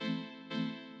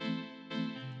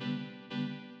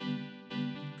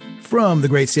From the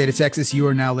great state of Texas, you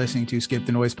are now listening to Skip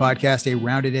the Noise podcast, a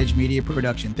Rounded Edge media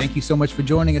production. Thank you so much for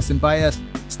joining us. And by us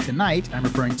tonight, I'm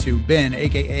referring to Ben,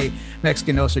 aka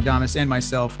Mexican Nostradamus, and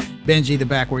myself, Benji the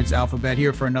Backwards Alphabet,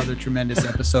 here for another tremendous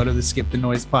episode of the Skip the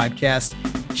Noise podcast.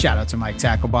 Shout out to Mike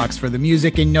Tacklebox for the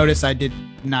music. And notice I did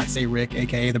not say Rick,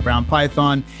 aka the Brown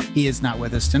Python. He is not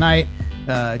with us tonight.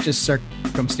 Just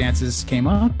circumstances came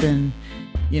up, and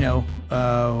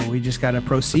we just got to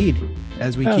proceed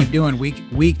as we keep doing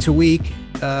week to week,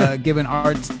 giving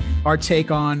our take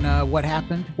on what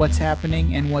happened, what's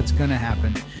happening, and what's going to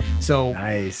happen. So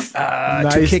nice.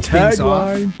 To kick things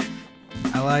off,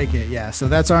 I like it. Yeah. So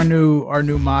that's our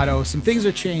new motto. Some things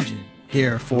are changing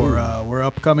here for we're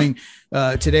upcoming.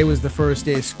 Today was the first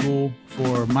day of school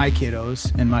for my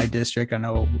kiddos in my district. I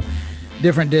know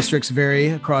different districts vary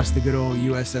across the good old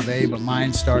US of A, but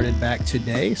mine started back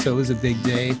today. So it was a big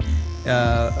day,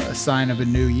 a sign of a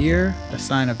new year, a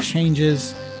sign of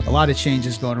changes, a lot of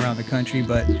changes going around the country.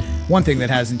 But one thing that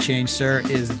hasn't changed, sir,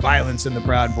 is violence in the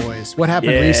Proud Boys. What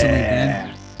happened recently,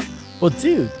 Ben? Well,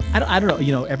 dude, I don't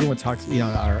know. Everyone talks,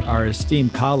 our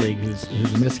esteemed colleague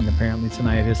who's missing apparently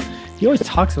tonight he always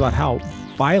talks about how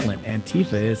violent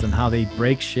Antifa is and how they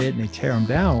break shit and they tear them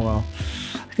down. Well,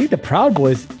 I think the Proud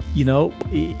Boys,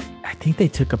 I think they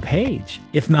took a page.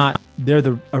 If not, they're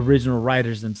the original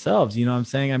writers themselves. You know what I'm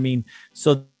saying? I mean,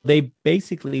 so they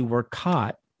basically were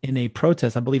caught in a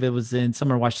protest. I believe it was in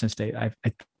somewhere in Washington State. I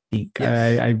think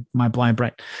my blind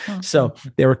brain. So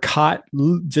they were caught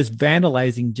just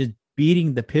vandalizing, just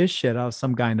beating the piss shit out of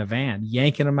some guy in a van,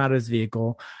 yanking him out of his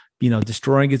vehicle,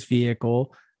 destroying his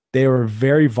vehicle. They were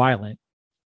very violent.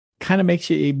 Kind of makes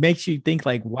you think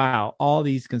like, wow, all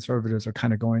these conservatives are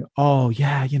kind of going, oh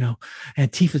yeah,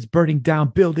 Antifa's burning down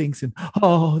buildings and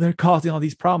they're causing all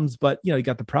these problems. But you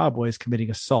got the Proud Boys committing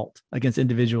assault against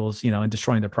individuals, and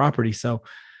destroying their property. So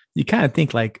you kind of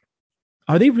think like,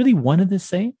 are they really one and the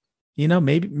same?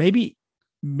 Maybe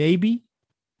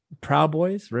Proud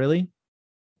Boys really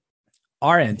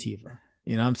are Antifa.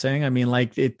 You know what I'm saying? I mean,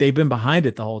 like they've been behind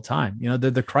it the whole time. They're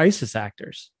the crisis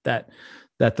actors that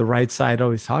the right side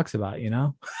always talks about,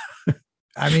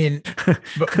 I mean,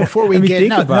 but before we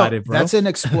think about it, bro. That's an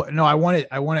explore. No, I want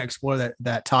to explore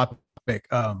that topic.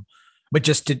 But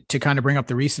just to kind of bring up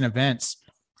the recent events.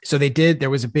 So there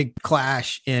was a big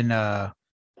clash in, it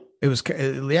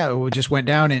just went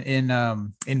down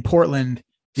in Portland.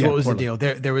 So what was Portland.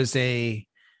 The deal? There was the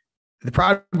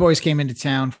Proud Boys came into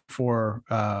town for,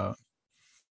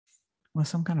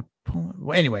 some kind of,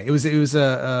 well, anyway, it was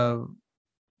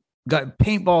got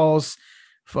paintballs,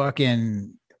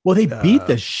 fucking. Well, they beat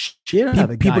the shit out of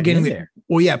the people guy getting there.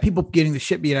 People getting the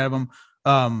shit beat out of them.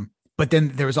 But then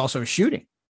there was also a shooting.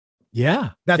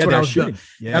 Yeah, that's what I was shooting.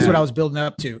 That's what I was building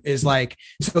up to. Is like,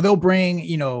 so they'll bring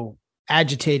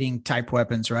agitating type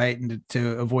weapons, right, and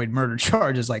to avoid murder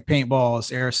charges like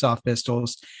paintballs, airsoft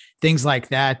pistols, things like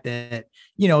that. That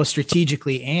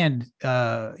strategically and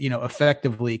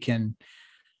effectively can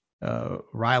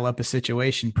rile up a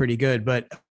situation pretty good.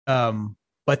 But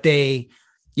somebody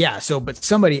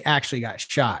actually got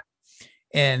shot.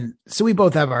 And so we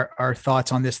both have our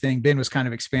thoughts on this thing. Ben was kind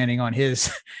of expanding on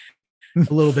his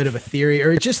a little bit of a theory,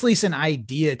 or just at least an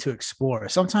idea to explore.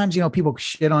 Sometimes, people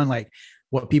shit on like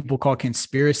what people call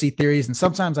conspiracy theories. And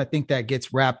sometimes I think that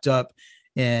gets wrapped up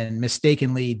and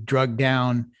mistakenly drugged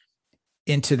down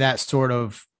into that sort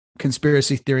of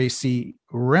conspiracy theory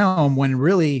realm, when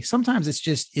really sometimes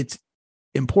it's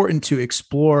important to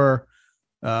explore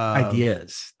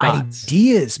ideas,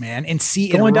 man, and see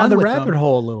going down the rabbit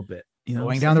hole a little bit.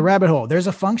 Going down the rabbit hole. There's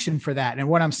a function for that, and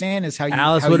what I'm saying is how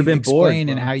Alice would have been bored,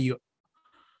 and how you.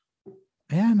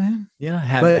 Yeah, man. Yeah,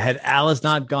 had Alice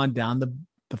not gone down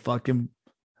the fucking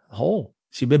hole,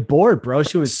 she'd been bored, bro.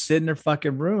 She was sitting in her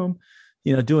fucking room,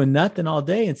 doing nothing all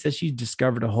day, and said she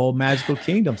discovered a whole magical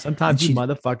kingdom. Sometimes you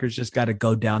motherfuckers just got to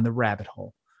go down the rabbot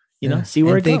hole, see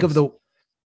where it goes.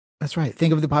 That's right.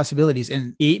 Think of the possibilities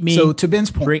and eat me. So to Ben's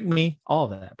point, drink me, all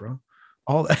that, bro.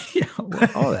 All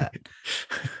that, all that.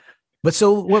 But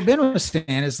so what Ben was saying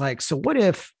is like, so what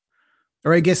if,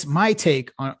 or I guess my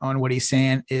take on what he's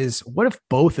saying is, what if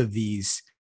both of these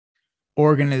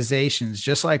organizations,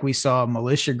 just like we saw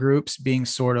militia groups being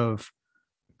sort of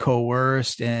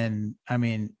coerced, and I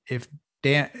mean, if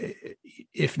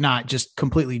not just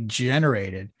completely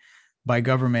generated by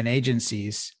government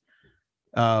agencies,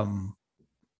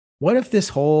 what if this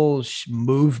whole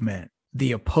movement,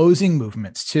 the opposing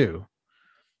movements too,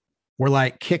 were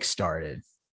like kickstarted?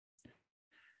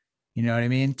 You know what I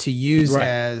mean? To use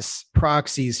as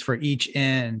proxies for each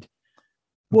end.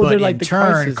 Well, they're like the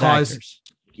turn cause.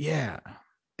 Yeah.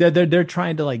 They're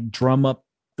trying to like drum up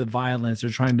the violence. They're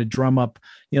trying to drum up,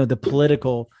 the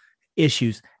political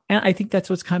issues. And I think that's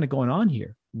what's kind of going on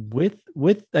here with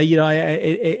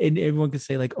and everyone can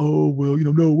say like, oh, well,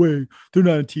 no way, they're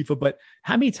not Antifa. But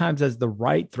how many times has the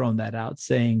right thrown that out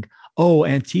saying, oh,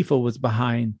 Antifa was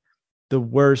behind the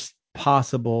worst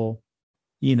possible,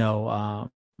 events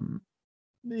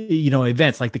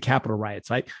like the Capitol riots,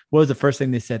 right? What was the first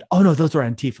thing they said? Oh no, those were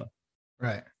Antifa.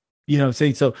 Right.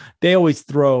 Saying, so they always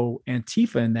throw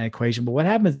Antifa in that equation. But what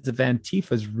happens if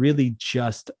Antifa is really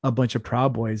just a bunch of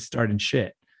Proud Boys starting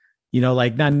shit?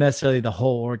 Like not necessarily the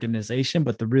whole organization,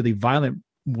 but the really violent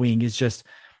wing is just,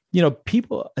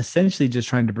 people essentially just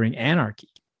trying to bring anarchy.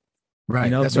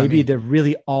 Right. That's maybe they're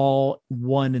really all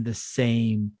one and the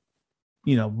same,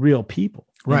 real people.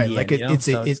 Right. Like it's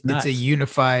a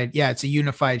unified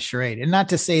charade. And not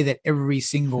to say that every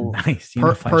single person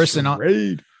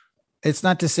it's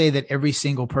not to say that every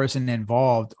single person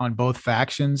involved on both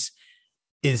factions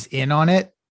is in on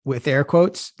it with air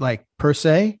quotes, like per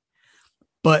se,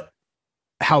 but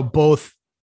how both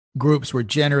groups were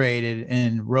generated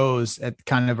and rose at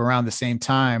kind of around the same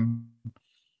time.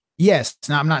 Yes.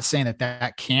 Now I'm not saying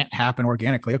that can't happen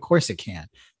organically. Of course it can,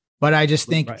 but I just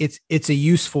think it's a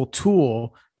useful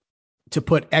tool to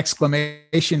put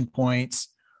exclamation points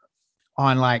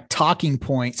on like talking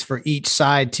points for each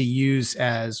side to use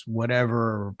as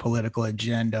whatever political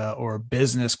agenda or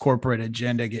business corporate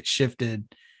agenda gets shifted.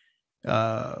 You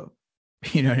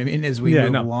know what I mean? As we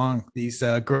move along these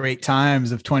great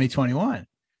times of 2021,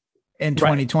 and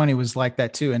 2020 was like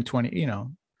that too. And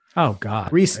oh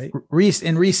God,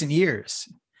 in recent years,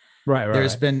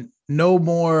 there's been no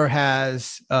more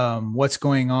has what's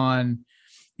going on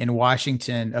in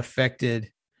Washington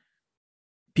affected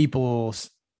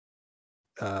people's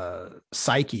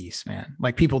psyches, man.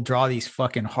 Like people draw these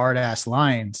fucking hard ass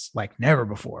lines like never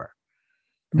before.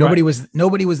 Nobody was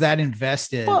that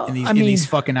invested in these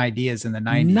fucking ideas in the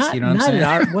 90s. You know what I'm saying?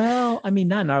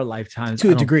 Not in our lifetimes.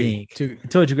 To a degree. To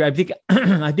a degree. I think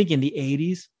in the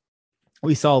 80s,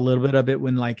 we saw a little bit of it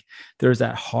when like there's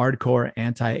that hardcore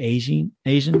anti-Asian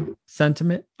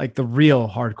sentiment, like the real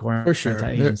hardcore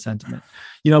anti-Asian sentiment.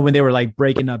 When they were like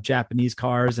breaking up Japanese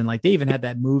cars, and like they even had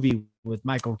that movie with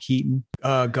Michael Keaton,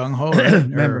 Gung Ho. Right?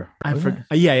 Remember? I forgot.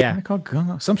 Yeah. I call Gung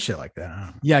Ho some shit like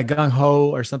that. Yeah, Gung Ho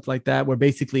or something like that, where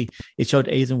basically it showed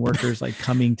Asian workers like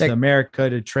coming to America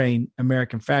to train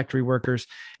American factory workers,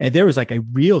 and there was like a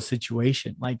real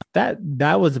situation like that.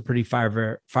 That was a pretty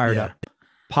fired up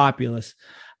populace.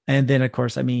 And then of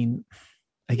course, I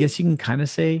guess you can kind of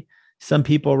say some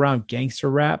people around gangster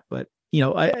rap, but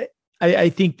I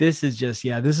think this is just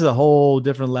this is a whole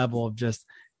different level of just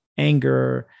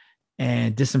anger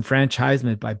and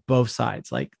disenfranchisement by both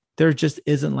sides. Like there just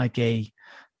isn't like a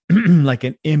like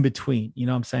an in between, you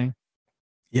know what I'm saying?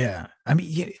 Yeah. And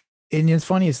it's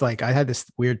funny, it's like I had this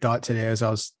weird thought today as I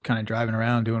was kind of driving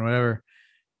around doing whatever.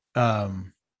 So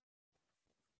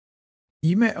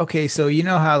you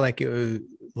know how like it was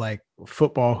like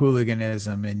football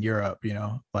hooliganism in Europe,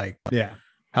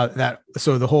 how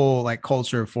the whole like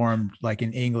culture formed like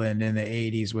in England in the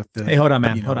 80s with the. Hey, hold on,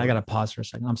 man. Hold on. I got to pause for a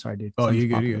second. I'm sorry, dude. Oh, you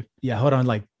good. Yeah. Hold on.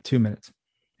 Like 2 minutes.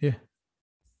 Yeah.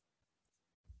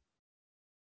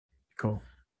 Cool.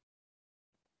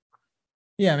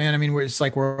 Yeah, man.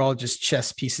 We're all just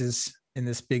chess pieces in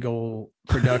this big old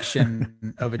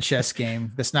production of a chess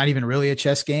game. That's not even really a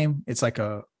chess game. It's like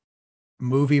a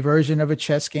movie version of a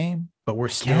chess game, but we're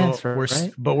still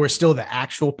the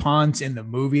actual pawns in the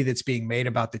movie that's being made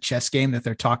about the chess game that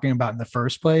they're talking about in the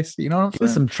first place. You know what I'm saying?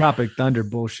 There's some Tropic Thunder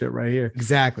bullshit right here.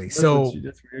 Exactly. That's where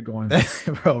you're going.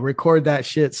 Bro, record that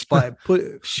shit,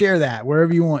 share that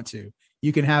wherever you want to.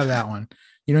 You can have that one.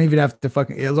 You don't even have to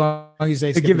fucking, as long as you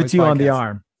say, give it to you on the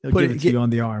arm. We'll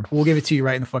give it to you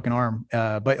right in the fucking arm.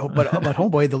 But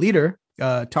homeboy, the leader,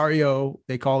 Tario,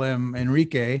 they call him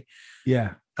Enrique.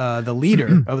 Yeah. The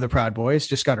leader of the Proud Boys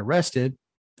just got arrested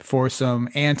for some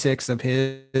antics of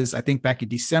his, I think back in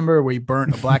December, where he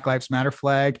burnt a Black Lives Matter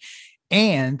flag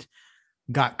and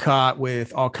got caught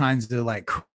with all kinds of like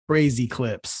crazy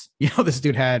clips. This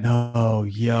dude had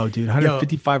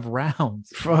 155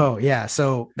 rounds. Oh yeah.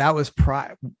 So that was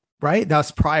prior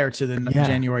to the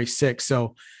January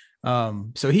 6th.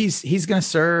 So he's going to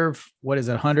serve, what is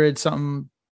it? 100 something.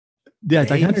 Yeah,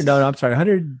 it's like 100. No, I'm sorry,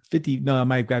 150. No, I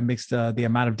might have mixed the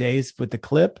amount of days with the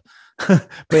clip, but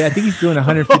I think he's doing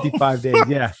 155 days.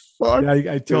 Yeah,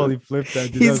 I totally flipped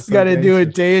that. Dude. He's got to do a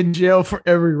day in jail for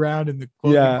every round in the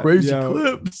crazy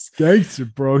clips. Gangster,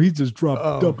 bro. He just dropped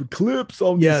double clips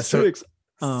on the six.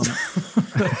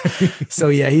 So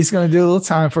he's going to do a little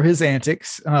time for his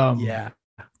antics. Yeah.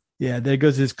 There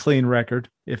goes his clean record.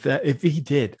 If he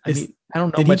did, I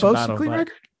don't know did much he post about a clean him.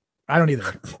 record? I don't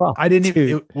either. Well, I didn't even.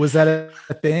 dude, Was that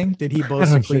a thing? Did he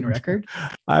boast a clean record?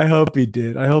 I hope he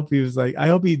did. I hope he was like, I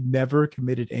hope he never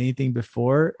committed anything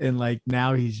before. And like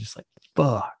now he's just like,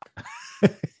 fuck.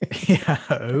 Yeah.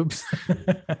 Oops.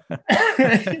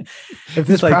 If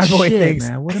this like, Proud Boy shit, thinks,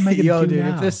 man, what am I gonna do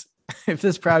now? If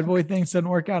this Proud Boy thing doesn't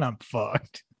work out, I'm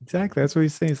fucked. Exactly. That's what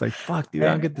he's saying. He's like, fuck, dude, I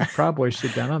don't get this Proud Boy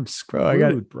shit down. I'm screwed, I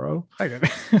got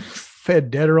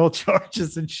federal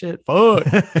charges and shit. Fuck.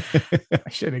 I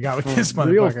should have got with this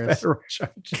motherfucker. Federal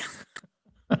charges.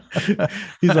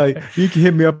 He's like, you can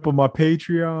hit me up on my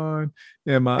Patreon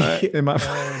and my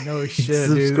no shit,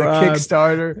 dude. The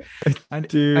Kickstarter. I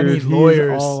need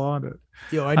lawyers all on it.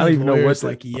 Yo, I don't even know what's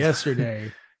like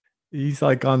yesterday. He's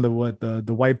like on the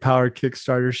white power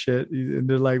Kickstarter shit. And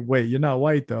they're like, wait, you're not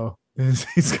white though. And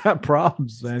he's got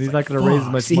problems, man. He's not going to raise as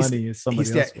much money as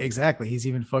somebody else. Exactly. He's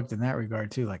even fucked in that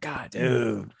regard too. Like, God,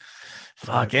 dude.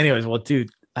 Fuck. Anyways, well, dude,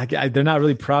 they're not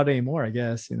really proud anymore, I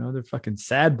guess. You know, they're fucking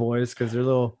sad boys because their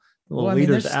little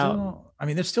leaders out.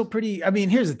 They're still pretty. I mean,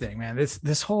 here's the thing, man.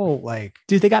 This whole like,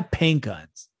 dude, they got paint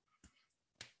guns.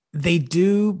 They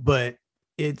do, but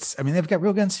they've got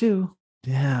real guns too.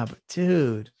 Yeah, but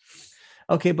dude.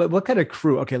 Okay, but what kind of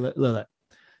crew? Okay, look.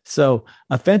 So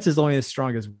a fence is only as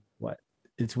strong as what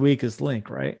its weakest link,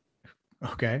 right?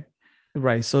 Okay.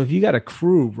 Right. So if you got a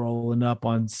crew rolling up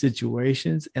on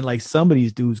situations and like some of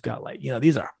these dudes got like,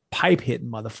 these are pipe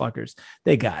hitting motherfuckers.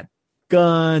 They got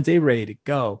guns, they ready to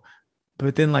go.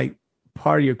 But then like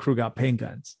part of your crew got paint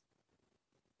guns.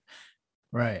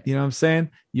 Right. You know what I'm saying?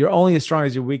 You're only as strong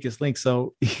as your weakest link.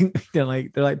 So they're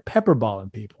like pepper balling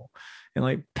people and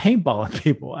like paintballing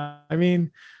people. I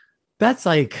mean, that's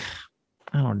like,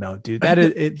 I don't know, dude. That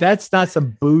is it. That's not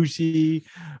some bougie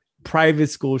private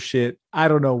school shit. I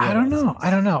don't know. I don't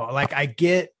know. Like I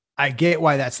get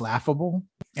why that's laughable,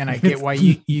 and I get why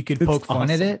you could poke fun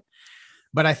at it.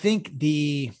 But I think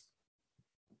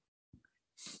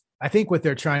what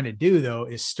they're trying to do though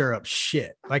is stir up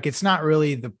shit. Like it's not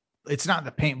the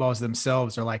paintballs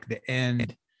themselves or like the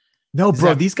end. No,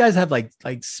 bro. These guys have like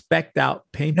specced out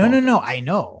paintball. No. I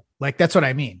know. Like that's what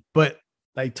I mean. But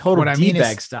like total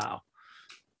D-bag style.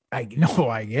 I know,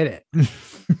 I get it.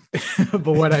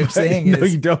 But what I'm saying is, no,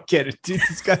 you don't get it, dude.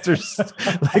 These guys are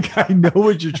like, I know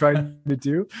what you're trying to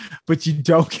do, but you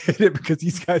don't get it because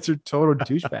these guys are total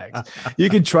douchebags. You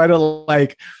can try to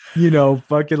like,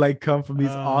 fucking like come from these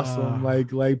awesome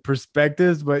like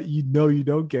perspectives, but you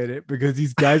don't get it because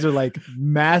these guys are like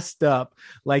masked up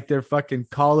like they're fucking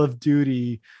Call of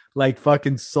Duty like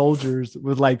fucking soldiers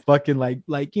with like fucking like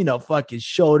fucking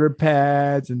shoulder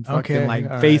pads and fucking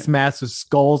face masks with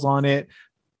skulls on it,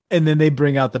 and then they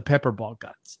bring out the pepper ball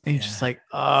guns and you're just like,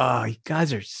 oh, you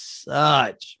guys are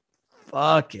such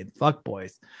fucking fuck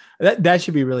boys. That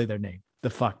should be really their name, the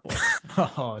fuck boys.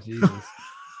 Oh Jesus.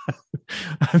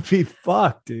 I mean,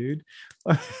 fuck, dude.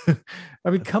 I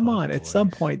mean, come on. At some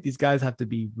point, these guys have to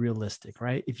be realistic,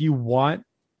 right? If you want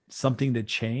something to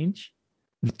change,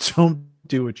 don't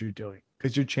do what you're doing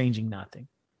because you're changing nothing.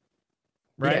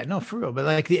 Right? Yeah, no, for real. But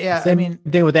like thing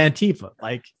with Antifa,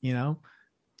 like,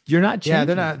 you're not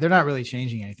changing. Yeah, they're not really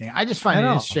changing anything. I just find it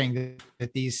interesting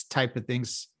that these type of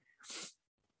things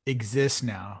exist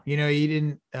now. You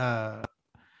didn't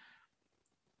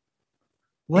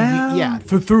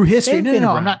through history.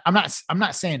 No, I'm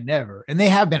not saying never. And they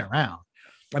have been around.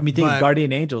 I mean, think of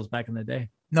Guardian Angels back in the day.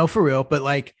 No, for real. But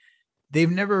like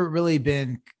they've never really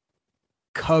been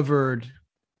covered.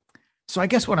 So I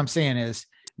guess what I'm saying is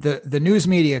the news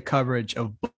media coverage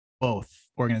of both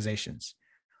organizations.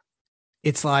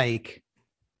 It's like,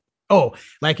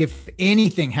 like if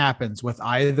anything happens with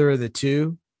either of the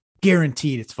two,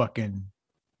 guaranteed it's fucking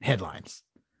headlines.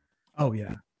 Oh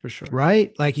yeah, for sure.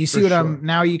 Right? Like you see what I'm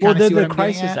now. You kind of see what I'm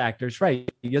crisis actors, right?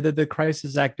 You're the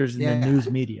crisis actors in the news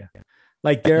media.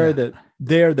 Like they're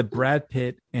the Brad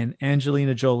Pitt and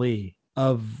Angelina Jolie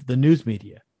of the news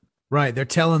media. Right. They're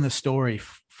telling the story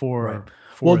for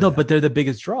but they're the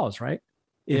biggest draws, right?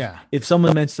 If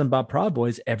someone mentions about Proud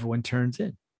Boys, everyone turns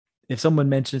in. If someone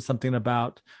mentions something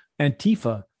about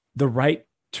Antifa, the right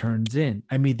turns in.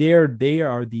 I mean, they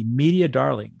are the media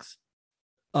darlings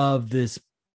of this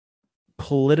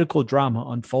political drama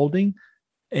unfolding,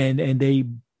 and they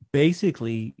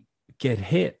basically get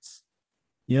hits.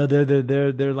 They're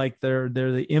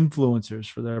the influencers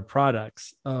for their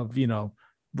products of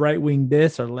right wing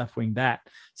this or left wing that.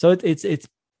 So it's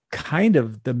kind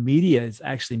of the media is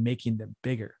actually making them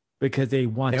bigger because they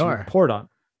want to report on.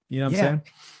 You know what I'm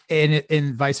saying?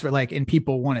 And vice versa. Like, and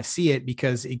people want to see it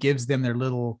because it gives them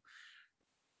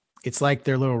it's like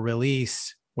their little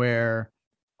release where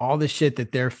all the shit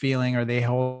that they're feeling or they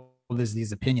hold as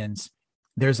these opinions,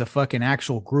 there's a fucking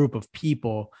actual group of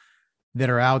people that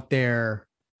are out there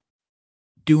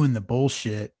doing the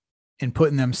bullshit and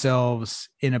putting themselves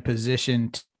in a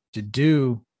position to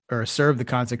do or serve the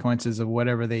consequences of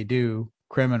whatever they do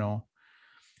criminal.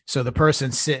 So the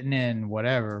person sitting in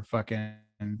whatever fucking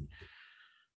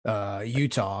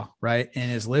Utah, right, in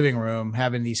his living room,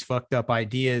 having these fucked up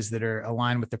ideas that are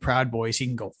aligned with the Proud Boys, he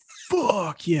can go,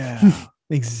 fuck yeah.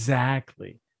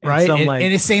 Exactly. Right. And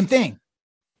it's the same thing.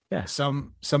 Yeah.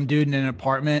 Some dude in an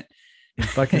apartment in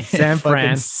fucking San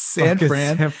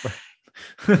Fran,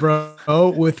 bro,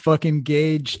 with fucking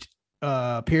gauged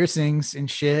piercings and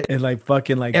shit, and like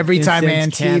fucking like every time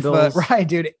Antifa candles. Right,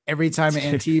 dude, every time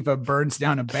Antifa burns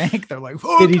down a bank, they're like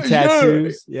shitty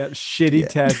tattoos. Yeah, shitty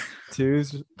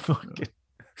tattoos. Fucking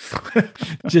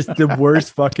just the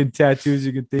worst fucking tattoos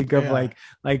you could think of, like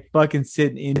fucking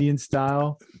sitting Indian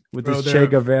style with this Che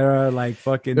Guevara like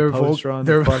fucking poster on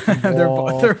the fucking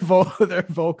wall. Their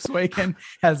Volkswagen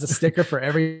has a sticker for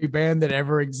every band that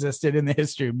ever existed in the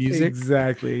history of music.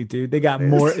 Exactly, dude. They got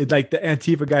more, like the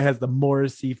Antifa guy has the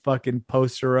Morrissey fucking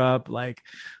poster up, like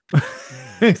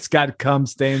it's got cum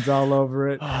stains all over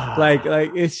it. like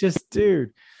it's just,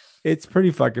 dude, it's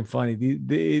pretty fucking funny.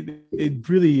 It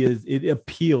really is. It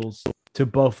appeals to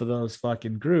both of those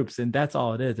fucking groups, and that's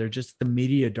all it is. They're just the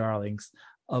media darlings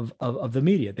of the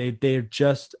media. They're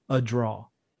just a draw,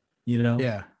 you know.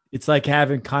 Yeah, it's like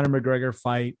having Conor McGregor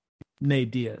fight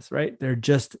Nate Diaz, right? They're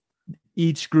just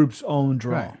each group's own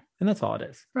draw, right. And that's all it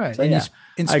is, right? So,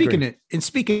 and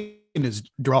speaking as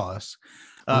draws,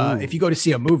 if you go to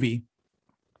see a movie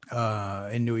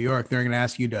in New York, they're going to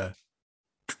ask you to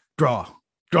drop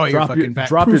your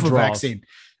vaccine,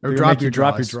 or drop your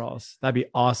draws. That'd be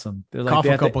awesome. They're like, cough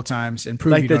a couple times and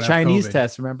prove like you the don't Chinese have COVID.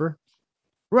 Test. Remember?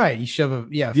 Right. You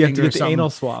shove you have to get the anal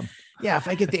swab. Yeah. If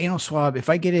I get the anal swab, if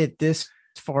I get it this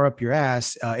far up your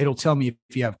ass, it'll tell me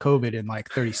if you have COVID in like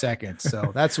 30 seconds.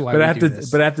 So that's why. But I have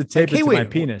to tape it to my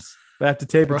penis. But I have to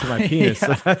tape it to my penis.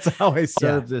 Yeah. So that's how I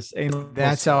serve this anal.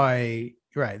 That's how I.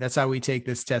 Right. That's how we take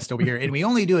this test over here, and we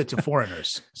only do it to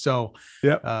foreigners. So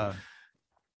yeah.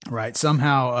 Right.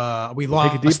 Somehow we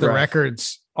lost the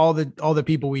records. All the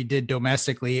people we did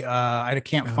domestically. I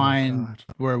can't find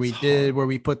where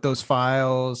we put those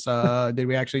files. Did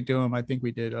we actually do them? I think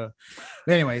we did.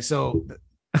 Anyway, so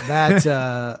that's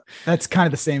kind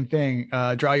of the same thing.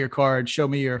 Draw your card, show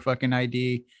me your fucking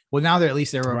ID. Well, now they're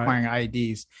requiring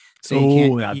IDs.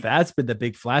 So that's been the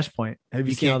big flashpoint. Have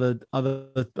you seen all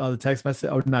the text messages,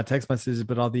 or not text messages,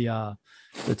 but all the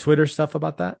Twitter stuff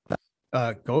about that?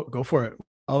 Go for it.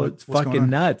 Oh, it's fucking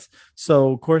nuts.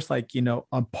 So of course, like, you know,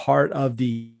 a part of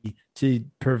to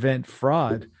prevent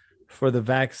fraud for the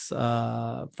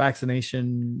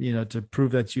vaccination, you know, to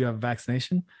prove that you have a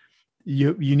vaccination,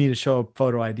 you need to show a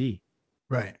photo ID.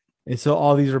 Right. And so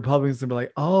all these Republicans will be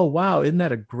like, oh, wow, isn't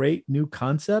that a great new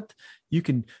concept? You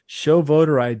can show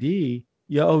voter ID.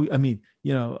 You got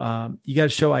to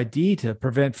show ID to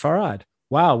prevent fraud.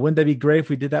 Wow. Wouldn't that be great if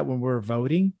we did that when we're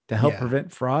voting to help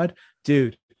prevent fraud?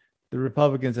 Dude, the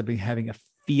Republicans have been having a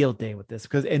field day with this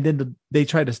and then they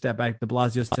tried to step back. De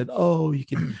Blasio said, oh, you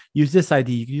can use this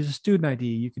ID. You can use a student ID.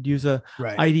 You could use a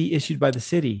ID issued by the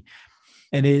city.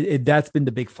 And that's been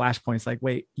the big flashpoint. It's like,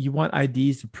 wait, you want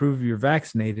IDs to prove you're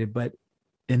vaccinated,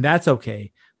 and that's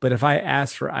okay. But if I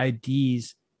ask for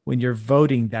IDs when you're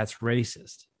voting, that's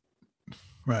racist.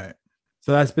 Right.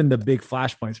 So that's been the big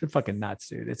flashpoint. It's been fucking nuts,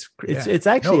 dude. It's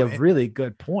actually a really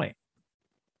good point.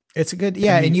 It's a good,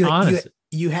 and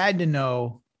you had to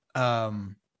know,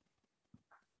 God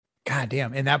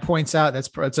damn. And that points out, it's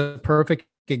a perfect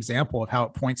example of how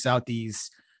it points out these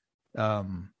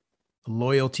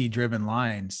loyalty driven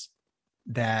lines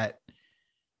that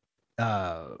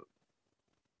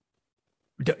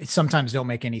sometimes don't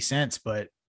make any sense, but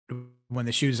when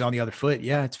the shoe's on the other foot,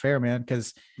 it's fair, man.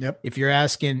 Because if you're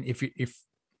asking, if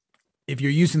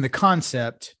you're using the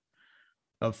concept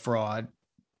of fraud,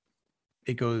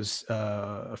 it goes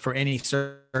for any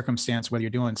circumstance, whether you're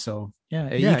doing so. You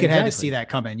had to see that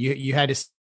coming. You had to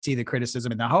see the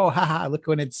criticism and look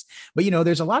when it's, but you know,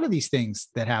 there's a lot of these things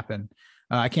that happen.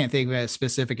 I can't think of a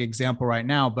specific example right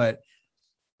now, but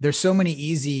there's so many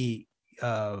easy,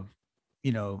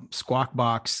 squawk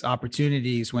box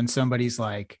opportunities when somebody's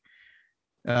like,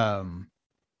 I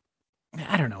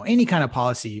don't know, any kind of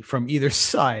policy from either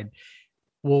side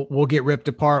will get ripped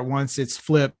apart once it's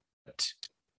flipped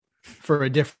for a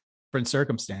different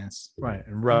circumstance. Right.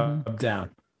 And rubbed down.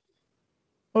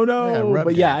 Oh no.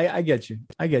 But I get you.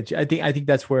 I think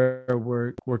that's where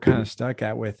we're kind of stuck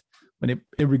at with when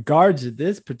in regards to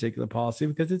this particular policy,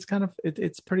 because it's kind of,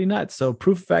 it's pretty nuts. So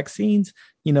proof of vaccines,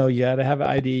 you know, you got to have an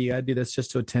ID, you got to do this just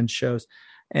to attend shows.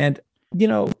 And you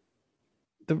know,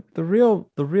 the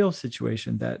real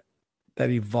situation that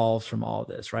evolves from all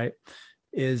this, right,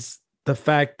 is the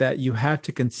fact that you have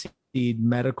to concede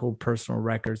medical personal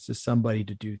records to somebody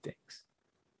to do things,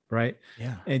 right?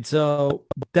 Yeah. And so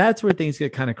that's where things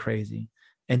get kind of crazy.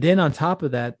 And then on top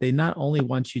of that, they not only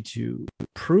want you to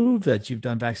prove that you've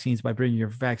done vaccines by bringing your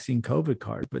vaccine COVID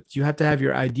card, but you have to have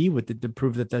your ID with it to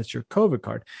prove that that's your COVID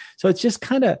card. So it's just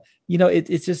kind of,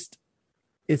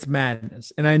 it's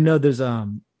madness. And I know there's, I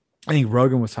think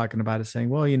Rogan was talking about it, saying,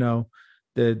 well, in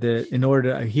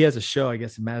order to, he has a show, I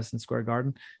guess, in Madison Square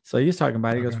Garden. So he's talking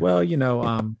about it. He goes, well, I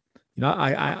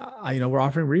we're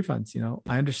offering refunds.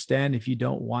 I understand if you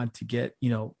don't want to get,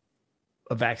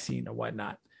 a vaccine or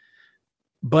whatnot.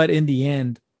 But in the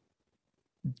end,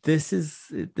 this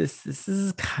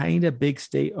is kind of big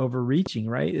state overreaching,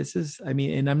 right?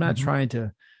 And I'm not trying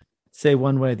to say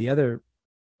one way or the other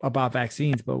about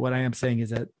vaccines, but what I am saying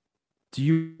is that, do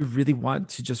you really want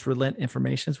to just relent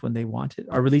information when they want it,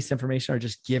 or release information, or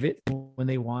just give it when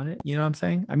they want it? You know what I'm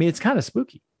saying? I mean, it's kind of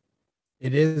spooky.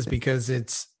 It is, because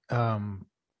it's,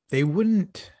 they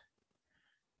wouldn't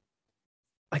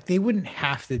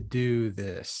have to do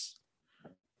this.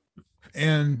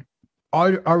 And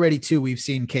already too, we've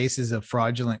seen cases of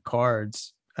fraudulent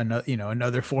cards,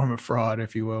 another form of fraud,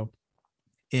 if you will,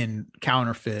 in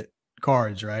counterfeit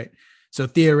cards, right? So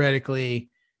theoretically,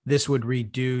 this would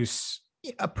reduce.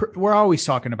 We're always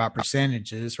talking about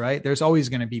percentages, right? There's always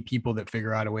going to be people that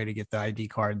figure out a way to get the ID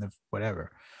card and the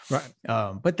whatever, right?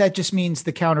 But that just means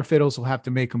the counterfeiters will have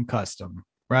to make them custom,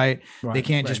 right? They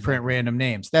can't just print random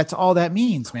names. That's all that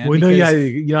means, man. Well,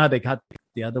 you know how they got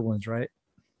the other ones, right?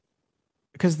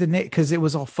 Because it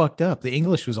was all fucked up. The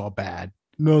English was all bad.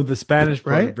 No, the Spanish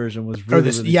version was really,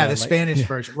 really bad. The Spanish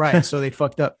version, right? So they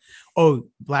fucked up. Oh,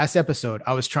 last episode,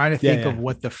 I was trying to think of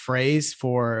what the phrase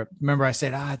for. Remember, I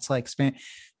said, it's like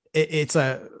it's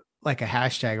like a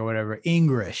hashtag or whatever.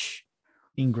 English,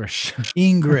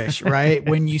 right?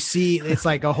 When you see, it's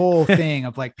like a whole thing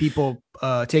of like people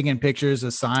taking pictures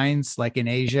of signs, like in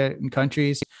Asia and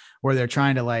countries where they're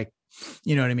trying to, like,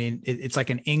 you know what I mean? It's like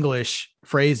an English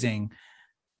phrasing.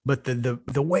 But the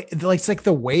way, like, it's like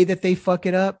the way that they fuck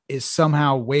it up is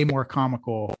somehow way more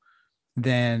comical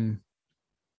than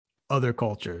other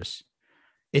cultures.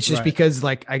 It's just because,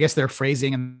 like, I guess their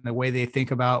phrasing and the way they think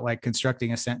about, like,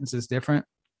 constructing a sentence is different.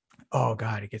 Oh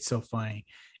God, it gets so funny.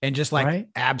 And just like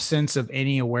absence of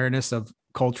any awareness of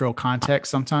cultural context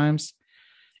sometimes.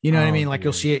 You know what I mean? Like,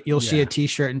 dude, you'll see a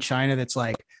t-shirt in China that's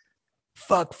like,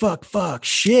 fuck,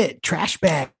 shit, trash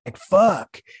bag,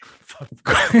 fuck.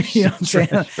 You know what I'm saying?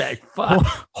 Trash bag, fuck.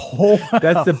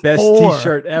 That's the best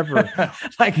t-shirt ever.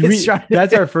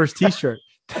 That's our first t-shirt.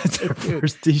 That's our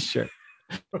first t-shirt.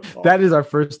 That is our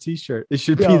first t-shirt. It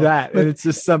should be that. And it's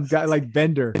just some guy like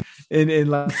vendor in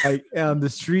like on the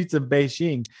streets of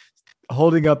Beijing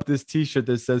holding up this t-shirt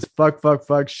that says fuck,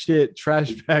 shit,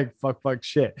 trash bag, fuck,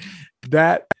 shit.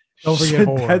 That's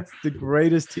the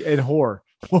greatest and whore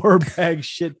bag,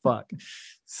 shit, fuck,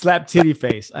 slap titty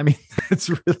face. I mean, that's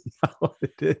really how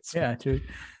it is. Yeah, dude.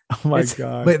 Oh my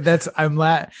God. But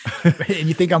and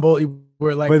you think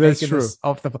we're like, but that's true.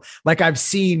 Off the, like, I've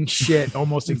seen shit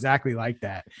almost exactly like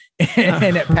that.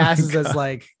 And it passes as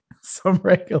like some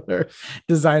regular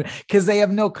design, because they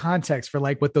have no context for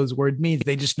like what those words means.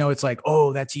 They just know it's like,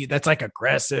 oh, that's you. That's like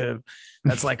aggressive.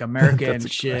 That's like American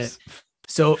shit.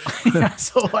 So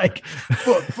like,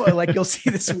 like, you'll see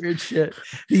this weird shit,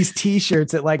 these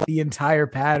t-shirts that like the entire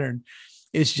pattern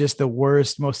is just the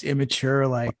worst, most immature,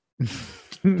 like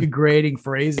degrading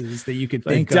phrases that you could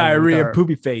think of. Diarrhea,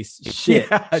 poopy face, shit,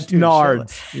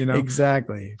 nards,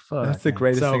 exactly. Fuck, that's the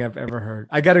greatest thing I've ever heard.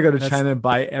 I got to go to China and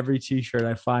buy every t-shirt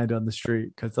I find on the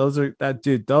street, because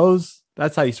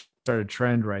that's how you start a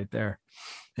trend right there.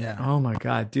 Yeah. Oh my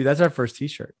God, dude, that's our first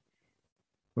t-shirt.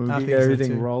 When we get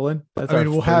everything rolling, that's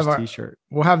we'll have our t-shirt.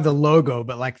 We'll have the logo,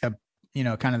 but like the,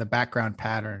 kind of the background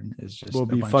pattern is just will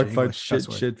be fuck,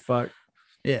 shit, fuck.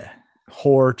 Yeah.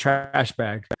 Whore, trash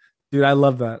bag. Dude, I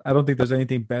love that. I don't think there's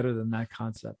anything better than that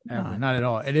concept ever. No, not at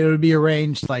all. And it'll be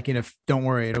arranged like don't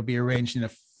worry, it'll be arranged in a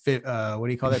what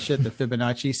do you call that shit? The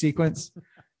Fibonacci sequence.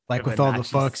 Like with all the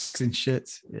fucks and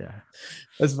shits. Yeah.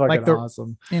 That's fucking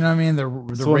awesome. You know what I mean? The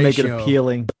ratio. Make it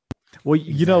appealing. Well,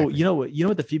 you know what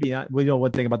the Fibonacci,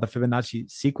 one thing about the Fibonacci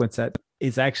sequence that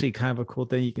is actually kind of a cool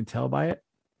thing you can tell by it.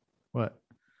 What?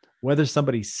 Whether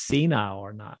somebody's senile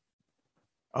or not.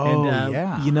 Oh,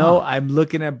 yeah. I'm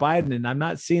looking at Biden and I'm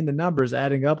not seeing the numbers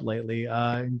adding up lately,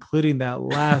 including that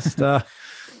last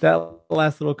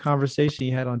little conversation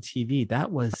you had on TV.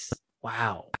 That was,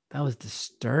 wow. That was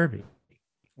disturbing.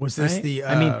 Was this right?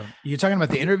 the? You're talking about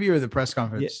the interview or the press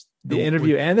conference? The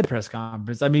interview and the press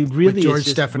conference. I mean, really, with George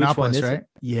it's just which one Stephanopoulos, is right? it?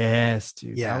 Yes,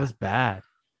 dude. Yeah. That was bad.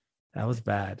 That was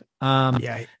bad.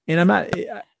 Yeah. And I'm not.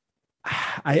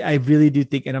 I really do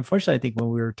think, and unfortunately, I think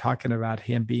when we were talking about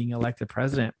him being elected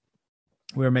president,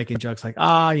 we were making jokes like,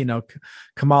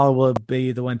 Kamala will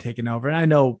be the one taking over. And I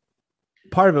know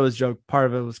part of it was joke, part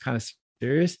of it was kind of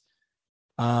serious.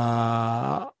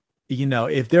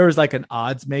 If there was like an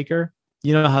odds maker,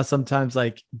 you know how sometimes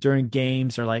like during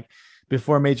games or like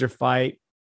before a major fight,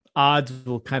 odds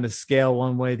will kind of scale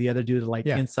one way or the other due to like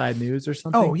inside news or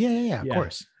something. Oh, yeah, of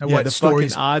course. What the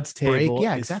stories odds table break?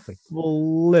 Yeah, is exactly.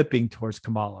 flipping towards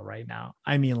Kamala right now.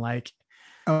 I mean, like,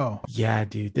 oh yeah,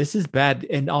 dude, this is bad.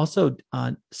 And also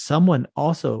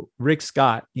Rick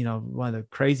Scott, one of the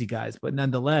crazy guys, but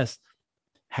nonetheless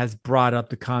has brought up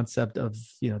the concept of,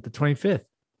 the 25th,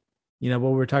 what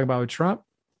we were talking about with Trump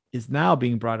is now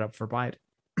being brought up for Biden.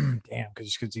 Damn,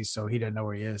 because he doesn't know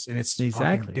where he is. And it's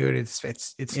exactly, dude, it's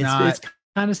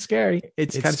kind of scary.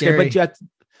 It's kind of scary,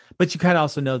 but you kind of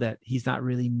also know that he's not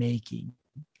really making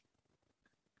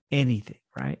anything,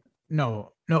 right?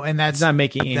 No. And that's he's not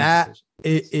making any that.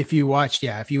 If you watch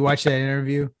that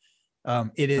interview,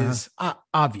 it is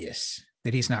obvious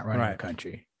that he's not running the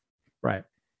country. Right.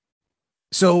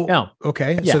 So,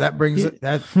 okay. Yeah. So that brings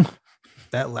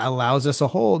that allows us a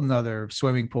whole nother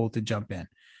swimming pool to jump in.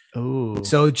 Oh,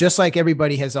 so just like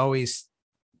everybody has always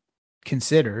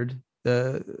considered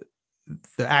the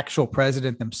actual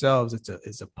president themselves,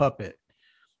 is a puppet.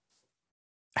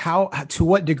 How, to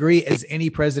what degree has any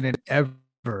president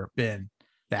ever been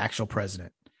the actual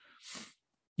president?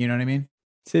 You know what I mean?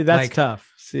 See, that's tough.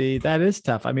 See, that is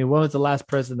tough. I mean, when was the last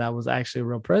president that was actually a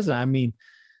real president? I mean,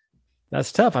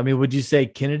 that's tough. I mean, would you say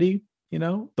Kennedy?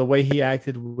 The way he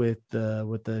acted with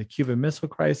the Cuban Missile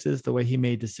Crisis, the way he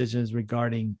made decisions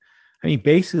regarding, I mean,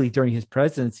 basically during his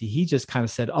presidency, he just kind of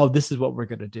said, "Oh, this is what we're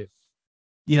going to do."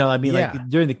 Like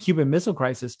during the Cuban Missile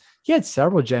Crisis, he had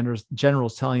several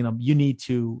generals telling him, "You need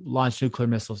to launch nuclear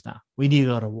missiles now. We need to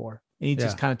go to war." And he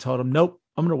just kind of told him, "Nope,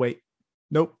 I'm going to wait.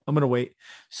 Nope, I'm going to wait."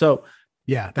 So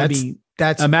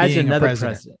that's imagine another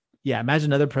president. Yeah, imagine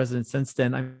another president since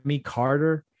then. I mean,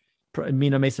 Carter,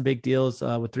 made some big deals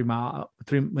with 3 Mile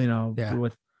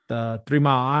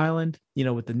Island,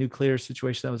 with the nuclear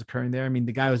situation that was occurring there. I mean,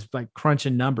 the guy was like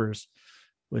crunching numbers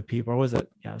with people. Or was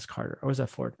it? Yeah, it was Carter. Or was that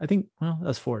Ford? I think,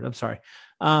 that's Ford. I'm sorry.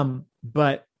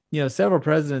 But several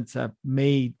presidents have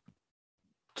made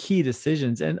key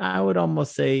decisions. And I would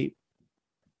almost say,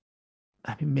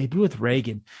 I mean, maybe with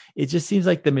Reagan, it just seems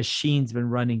like the machine's been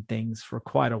running things for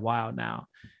quite a while now.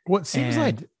 What seems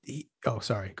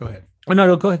sorry, go ahead. Oh,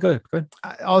 no, go ahead.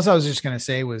 All I was just going to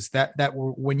say was that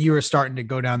when you were starting to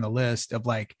go down the list of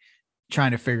like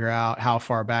trying to figure out how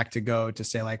far back to go to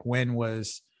say like when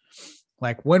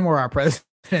were our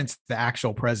presidents the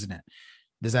actual president?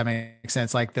 Does that make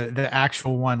sense? Like the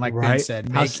actual one, like Ben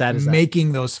said,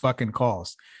 making those fucking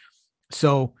calls.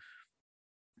 So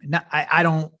I'm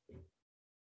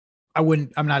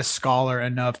not a scholar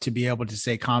enough to be able to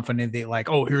say confidently like,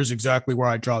 oh, here's exactly where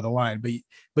I draw the line.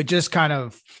 But just kind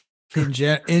of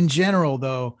in general,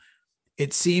 though,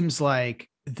 it seems like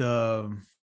I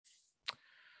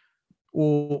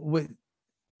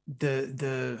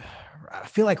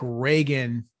feel like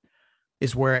Reagan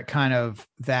is where it kind of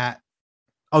that.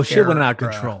 Oh, shit went out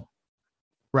of control.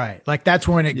 Right. Like that's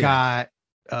when it got.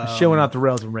 Shit went off the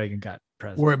rails when Reagan got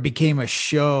president. Where it became a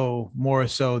show more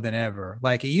so than ever.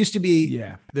 Like it used to be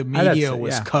the media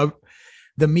was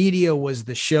the media was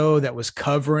the show that was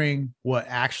covering what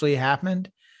actually happened.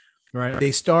 Right.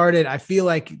 They started, I feel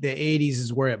like the 80s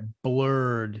is where it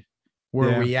blurred,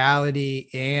 where reality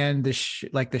and the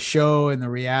show and the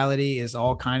reality is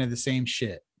all kind of the same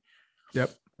shit.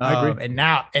 Yep. I agree. And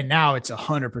now it's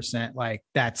 100% like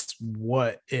that's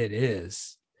what it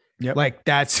is. Yep. Like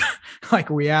that's like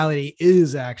reality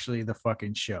is actually the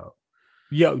fucking show.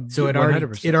 Yo, so it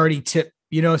already tipped,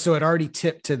 so it already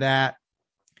tipped to that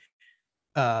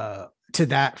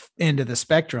end of the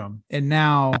spectrum. And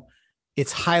now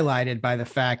it's highlighted by the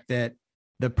fact that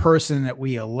the person that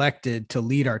we elected to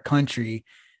lead our country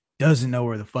doesn't know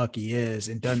where the fuck he is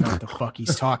and doesn't know what the fuck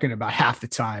he's talking about half the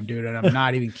time, dude. And I'm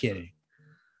not even kidding.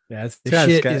 Yeah,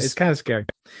 it's kind of scary.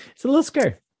 It's a little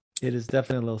scary. It is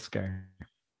definitely a little scary.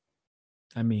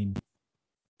 I mean,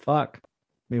 fuck. I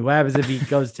mean, what happens if he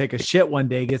goes to take a shit one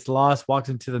day, gets lost, walks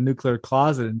into the nuclear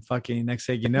closet, and fucking next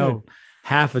thing you know,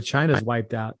 half of China's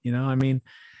wiped out? I mean,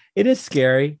 it is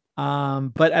scary.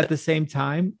 But at the same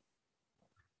time,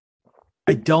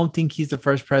 I don't think he's the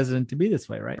first president to be this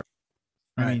way, right?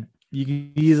 I mean, you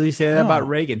can easily say that about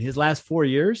Reagan. His last 4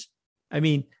 years, I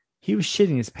mean, he was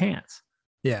shitting his pants.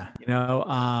 Yeah.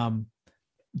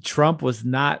 Trump was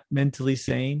not mentally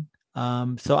sane.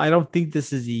 So I don't think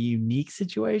this is a unique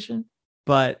situation,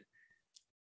 but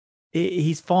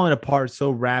he's falling apart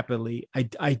so rapidly. I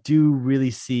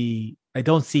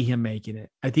don't see him making it.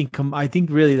 I think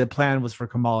really the plan was for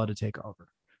Kamala to take over.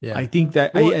 Yeah. I think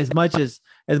that as much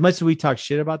as we talk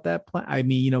shit about that plan, I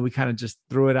mean, we kind of just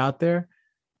threw it out there.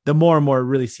 The more and more it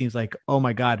really seems like, oh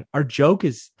my God, our joke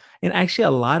is, and actually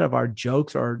a lot of our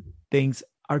jokes or things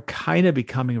are kind of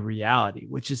becoming a reality,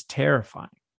 which is terrifying,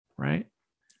 right?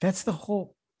 That's the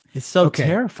whole. It's so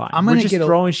terrifying. We're just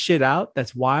throwing shit out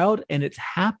that's wild, and it's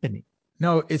happening.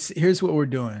 No, here's what we're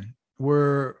doing.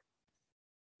 We're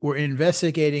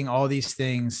investigating all these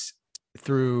things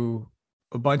through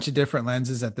a bunch of different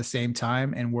lenses at the same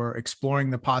time, and we're exploring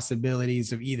the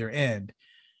possibilities of either end.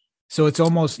 So it's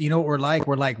almost, what we're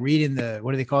like reading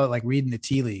what do they call it? Like reading the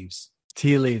tea leaves.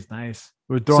 Tea leaves, nice.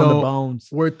 We're throwing the bones.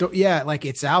 Like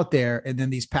it's out there, and then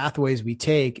these pathways we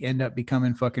take end up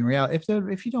becoming fucking reality.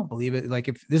 If you don't believe it, like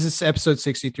if this is episode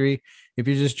 63, if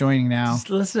you're just joining now, just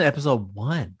listen to episode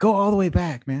 1. Go all the way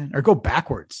back, man, or go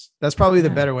backwards. That's probably the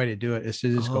better way to do it. Is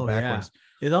to just go backwards.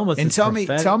 Yeah. It almost and tell me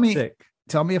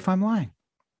if I'm lying.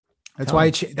 That's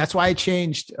why I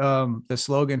changed the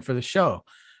slogan for the show.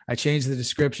 I changed the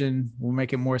description. We'll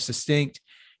make it more succinct.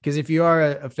 Because if you are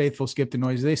a faithful Skip the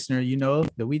Noise listener, you know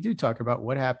that we do talk about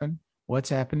what happened, what's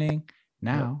happening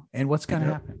now, and what's going to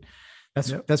happen.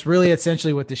 That's really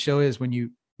essentially what the show is when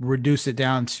you reduce it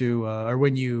down to, or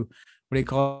when you, what do you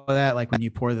call that? Like when you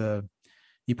pour the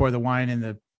wine in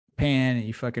the pan and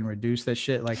you fucking reduce that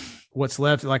shit. Like what's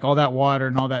left, like all that water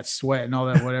and all that sweat and all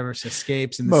that whatever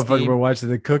escapes. And we're watching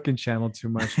the cooking channel too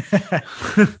much.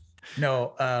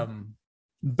 No,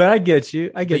 but I get you.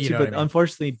 But I mean?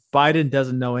 Unfortunately, Biden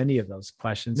doesn't know any of those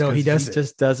questions. No, he doesn't. He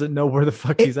just doesn't know where the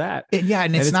fuck he's at.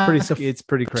 And it's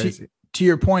pretty crazy. To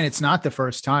your point, it's not the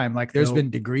first time. Like there's been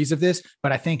degrees of this,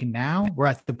 but I think now we're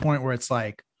at the point where it's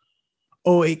like,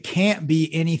 oh, it can't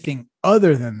be anything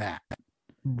other than that.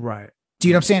 Right. Do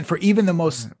you know what I'm saying? For even the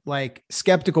most like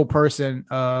skeptical person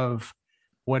of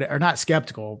or not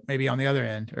skeptical, maybe on the other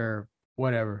end or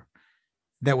whatever,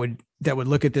 that would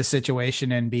look at this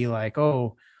situation and be like,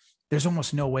 oh, there's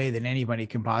almost no way that anybody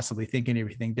can possibly think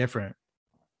anything different.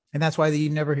 And that's why you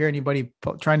never hear anybody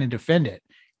trying to defend it,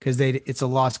 because it's a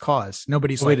lost cause.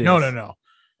 Nobody's like, no.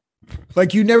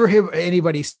 Like you never hear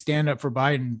anybody stand up for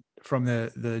Biden from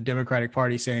the Democratic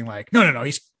Party saying like, no,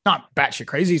 he's not batshit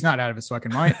crazy. He's not out of his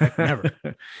fucking mind. Like, never.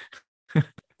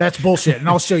 That's bullshit. And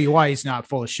I'll show you why he's not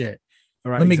full of shit.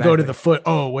 Right, Let me go to the foot.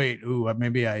 Oh, wait. Ooh,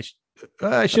 maybe I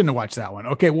shouldn't have watched that one.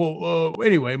 Okay. Well,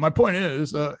 anyway, my point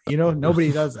is,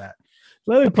 nobody does that.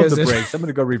 Let me put the brakes. I'm going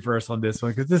to go reverse on this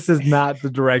one because this is not the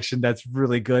direction that's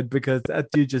really good, because that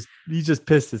dude he just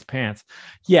pissed his pants.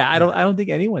 Yeah. I don't think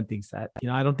anyone thinks that,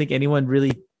 I don't think anyone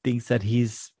really thinks that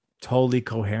he's totally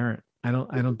coherent. I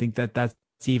don't think that that's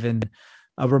even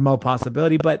a remote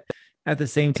possibility, but at the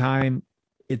same time,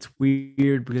 it's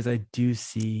weird because I do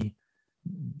see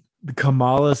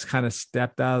Kamala's kind of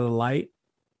stepped out of the light.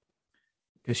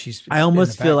 Because I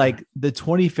almost feel like the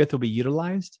 25th will be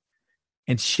utilized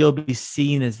and she'll be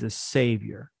seen as the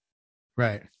savior.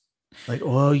 Right. Like,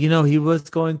 oh, he was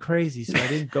going crazy, so I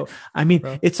didn't go. I mean,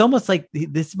 it's almost like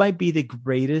this might be the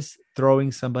greatest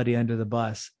throwing somebody under the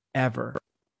bus ever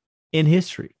in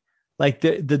history. Like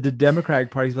the Democratic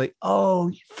Party's like,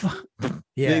 oh,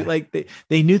 yeah.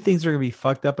 They knew things were going to be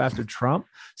fucked up after Trump.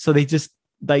 So they just,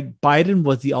 like, Biden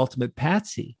was the ultimate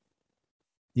patsy.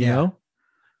 You know?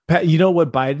 You know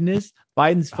what Biden is?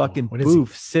 Biden's fucking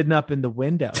boof sitting up in the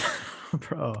window.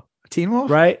 Bro. Teen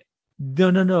Wolf? Right?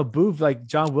 No. Boof, like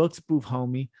John Wilkes Boof,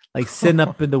 homie. Like sitting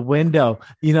up in the window,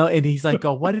 and he's like,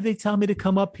 oh, why did they tell me to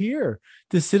come up here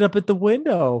to sit up at the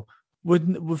window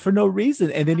for no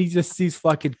reason? And then he just sees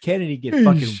fucking Kennedy get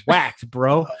fucking whacked,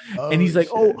 bro. And he's like,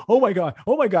 oh my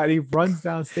God. He runs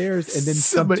downstairs, and then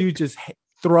some dude just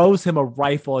throws him a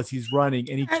rifle as he's running,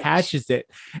 and he catches it,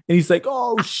 and he's like,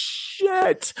 oh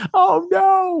shit, oh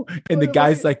no. And the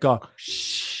guy's like, oh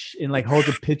shh, and like holds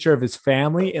a picture of his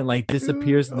family and like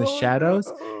disappears in the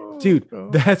shadows. Dude,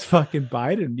 that's fucking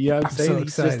Biden. You know what I'm saying?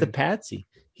 He's just a patsy.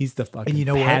 He's the fucking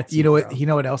patsy. You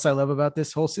know what else I love about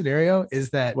this whole scenario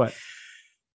is that what?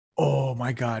 Oh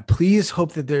my God, please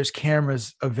hope that there's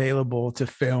cameras available to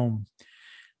film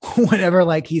whenever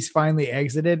like he's finally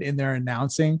exited and they're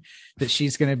announcing that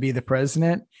she's going to be the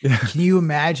president. Can you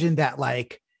imagine that?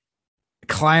 Like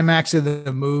climax of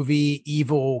the movie,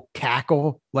 evil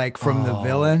cackle like from the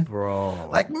villain, bro,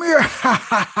 like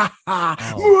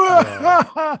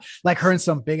like her in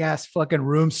some big ass fucking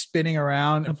room spinning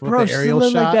around with bro. the aerial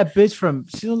shot. Like that bitch from.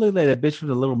 She don't look like that bitch from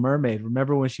The Little Mermaid.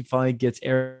 Remember when she finally gets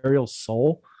Ariel's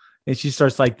soul, and she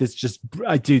starts like this? Just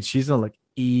dude, she's gonna look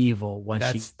evil when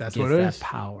she gets that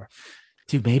power.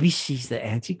 Dude, maybe she's the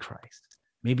Antichrist.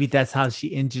 Maybe that's how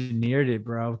she engineered it,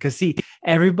 bro. Because see,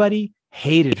 everybody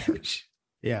hated her.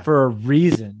 Yeah, for a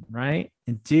reason, right?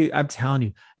 And dude, I'm telling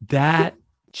you, that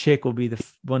chick will be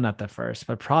not the first,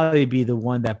 but probably be the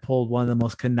one that pulled one of the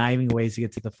most conniving ways to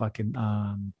get to the fucking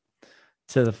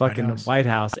White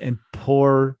House. And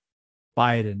poor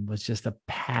Biden was just a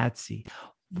patsy.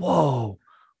 Whoa,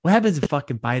 what happens if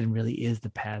fucking Biden really is the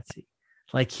patsy?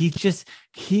 Like he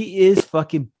is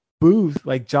fucking Booth,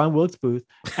 like John Wilkes Booth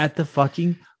at the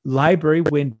fucking library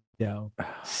window.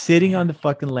 Sitting on the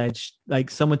fucking ledge, like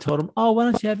someone told him, "Oh, why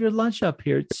don't you have your lunch up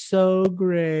here? It's so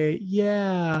great,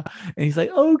 yeah." And he's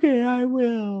like, "Okay, I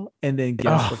will." And then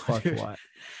guess the fuck dude. What?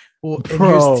 Well,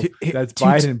 bro, that's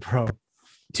Biden, bro.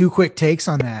 Two quick takes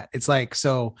on that. It's like,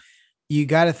 so you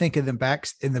got to think of them back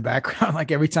in the background.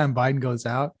 Like every time Biden goes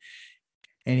out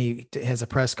and he has a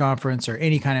press conference or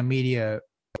any kind of media,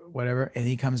 whatever, and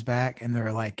he comes back and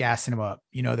they're like gassing him up.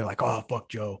 You know, they're like, "Oh, fuck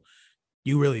Joe,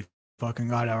 you really fucking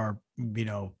got our,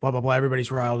 blah, blah, blah.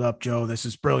 Everybody's riled up, Joe. This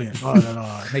is brilliant." Blah, blah,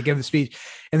 blah. They give him the speech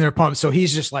and they're pumped. So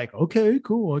he's just like, "Okay,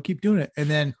 cool. I'll keep doing it." And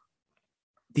then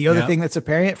the other thing that's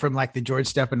apparent from like the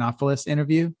George Stephanopoulos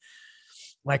interview,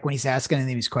 like when he's asking him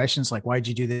these questions, like, "Why'd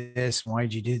you do this?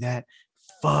 Why'd you do that?"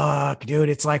 Fuck, dude.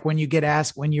 It's like when you get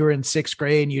asked when you were in 6th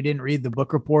grade and you didn't read the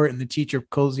book report and the teacher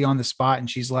calls you on the spot and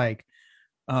she's like,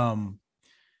 when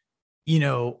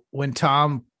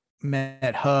Tom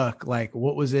met Huck, like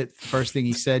what was it first thing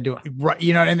he said to him? Right,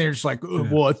 and they're just like, "Oh,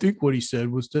 well, I think what he said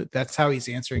was that's how he's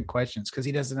answering questions because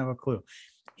he doesn't have a clue.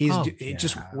 He's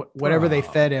just whatever they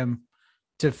fed him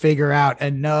to figure out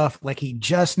enough, like he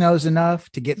just knows enough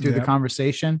to get through the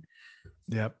conversation.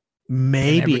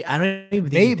 Maybe I don't even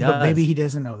think but maybe he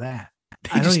doesn't know that.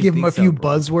 They just give him a few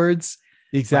buzzwords.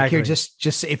 Exactly. Like, here,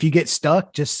 just if you get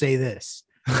stuck, just say this.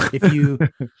 If you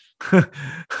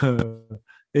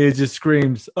it just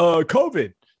screams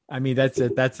COVID. I mean, that's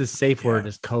a safe word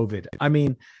is COVID. I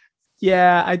mean,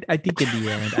 yeah, I think in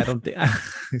the end, I don't think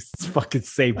it's fucking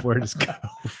safe word is COVID.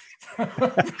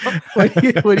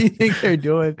 What do you think they're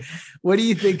doing? What do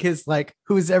you think is like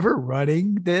who's ever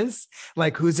running this?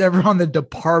 Like who's ever on the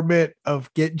department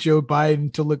of get Joe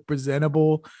Biden to look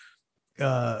presentable?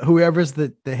 Whoever's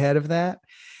the head of that,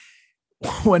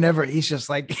 whenever he's just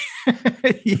like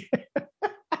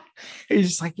he's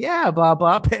just like, yeah, blah,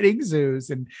 blah, petting zoos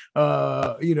and,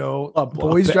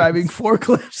 boys driving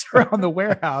forklifts around the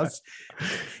warehouse.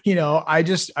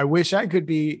 I wish I could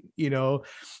be,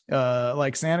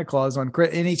 like Santa Claus on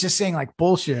Christmas. And he's just saying like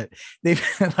bullshit. They've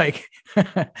like,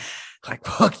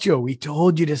 fuck Joe, we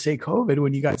told you to say COVID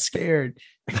when you got scared.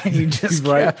 And you just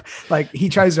kept, like, he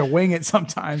tries to wing it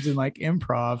sometimes in like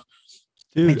improv.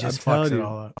 Dude, he just fucks it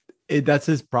all up. That's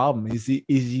his problem.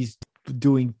 He's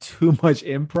doing too much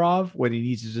improv when he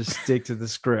needs to just stick to the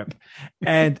script.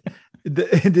 And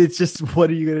it's just, what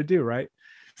are you going to do? Right.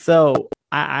 So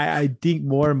I think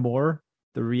more and more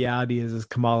the reality is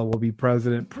Kamala will be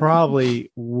president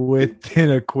probably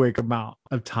within a quick amount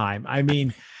of time. I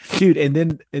mean, dude, and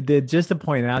then just to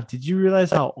point out, did you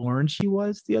realize how orange he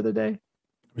was the other day?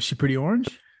 Was she pretty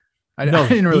orange? I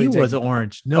didn't really. He was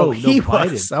orange. No, he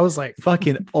was. I was like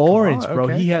fucking orange, bro.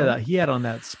 Okay. He had on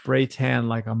that spray tan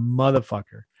like a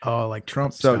motherfucker. Oh, like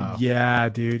Trump. So style. Yeah,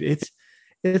 dude,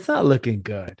 it's not looking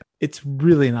good. It's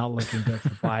really not looking good for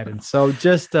Biden. So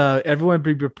just everyone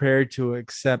be prepared to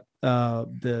accept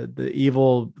the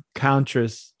evil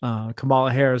Countess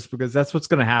Kamala Harris, because that's what's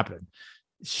going to happen.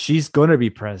 She's going to be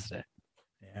president.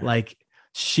 Yeah. Like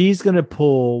she's going to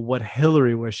pull what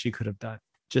Hillary wish she could have done.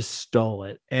 Just stole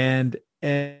it. And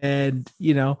I'm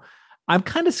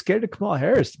kind of scared of Kamala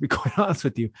Harris, to be quite honest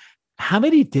with you. How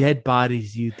many dead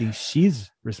bodies do you think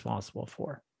she's responsible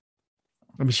for?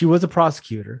 I mean, she was a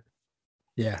prosecutor.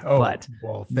 Yeah. Oh, but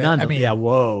none.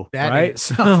 Whoa.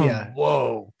 Right. Yeah.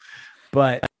 Whoa.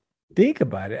 But think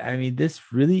about it. I mean,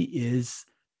 this really is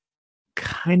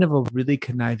kind of a really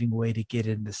conniving way to get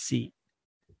in the seat.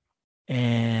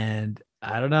 And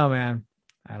I don't know, man.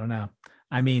 I don't know.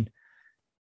 I mean,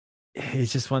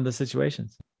 it's just one of those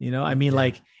situations, I mean,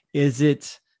 like, is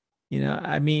it,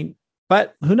 I mean,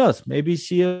 but who knows? Maybe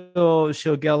she'll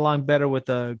get along better with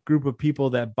a group of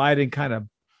people that Biden kind of,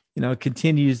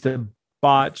 continues to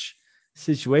botch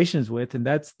situations with. And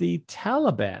that's the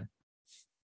Taliban,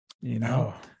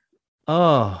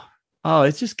 Oh, Oh,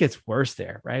 it just gets worse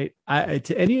there, right?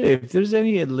 If there's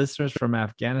any listeners from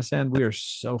Afghanistan, we are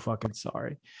so fucking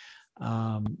sorry.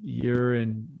 You're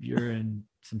in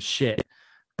some shit.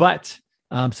 But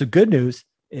so good news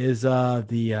is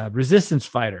the resistance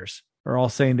fighters are all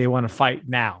saying they want to fight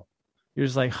now. You're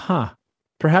just like,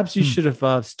 perhaps you should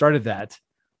have started that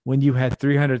when you had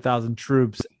 300,000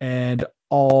 troops and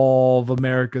all of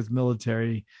America's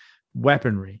military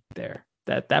weaponry there.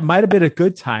 That might have been a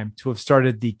good time to have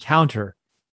started the counter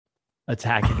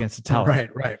attack against the Taliban.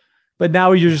 Right. But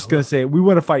now you're just going to say, we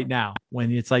want to fight now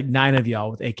when it's like 9 of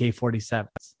y'all with AK-47s.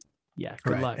 Yeah,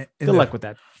 good luck. Good luck with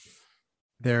that.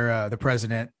 The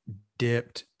president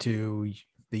dipped to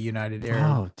the United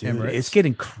Arab Emirates. It's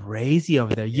getting crazy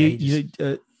over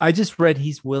there. I just read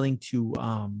he's willing to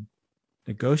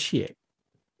negotiate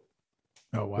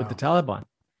with the Taliban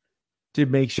to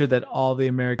make sure that all the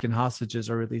American hostages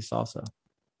are released also.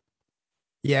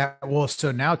 Yeah, well,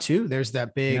 so now too, there's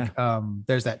that big,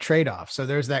 there's that trade-off. So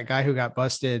there's that guy who got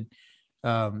busted.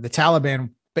 The Taliban.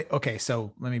 Okay,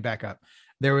 so let me back up.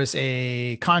 There was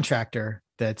a contractor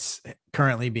that's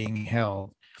currently being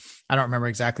held. I don't remember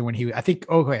exactly when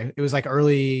it was like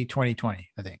early 2020,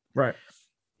 I think. Right.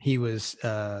 He's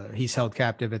held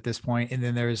captive at this point. And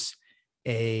then there's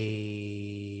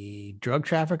a drug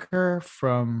trafficker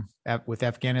with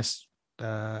Afghan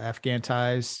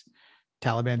ties,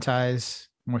 Taliban ties,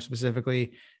 more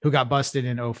specifically, who got busted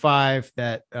in 2005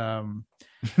 that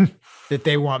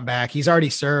they want back. He's already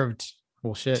served.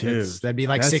 Well, shit, that'd be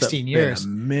like 16 years. A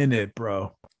minute,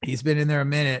 bro. He's been in there a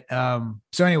minute.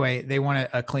 So anyway, they want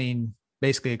a clean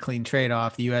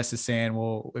trade-off. The U.S. is saying,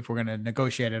 well, if we're going to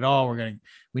negotiate at all,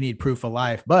 we need proof of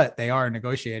life. But they are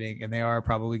negotiating, and they are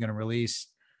probably going to release.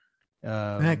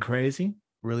 Isn't that crazy?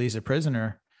 Release a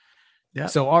prisoner. Yeah.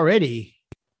 So already,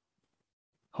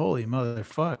 holy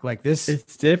motherfuck! Like this,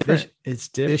 it's different. It's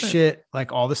different. This shit,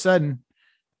 like all of a sudden,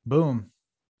 boom,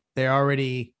 they're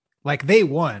already like they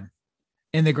won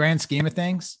in the grand scheme of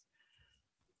things.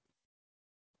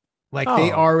 Like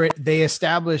they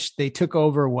established, they took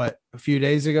over a few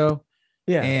days ago.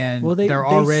 Yeah. And they're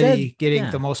already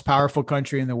getting the most powerful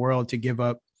country in the world to give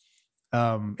up.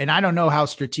 And I don't know how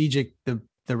strategic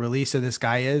the release of this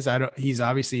guy is. He's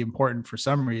obviously important for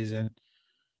some reason.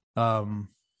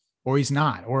 Or he's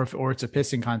not, or it's a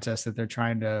pissing contest that they're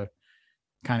trying to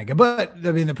kind of get. But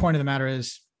I mean, the point of the matter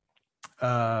is,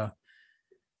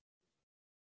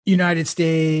 United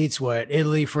States,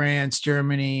 Italy, France,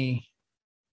 Germany,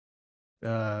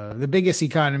 the biggest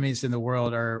economies in the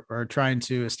world are trying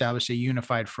to establish a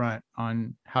unified front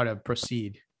on how to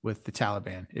proceed with the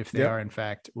Taliban if they are in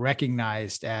fact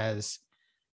recognized as,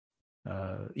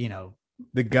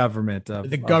 the government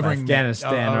of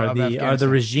Afghanistan or the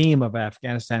regime of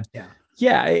Afghanistan.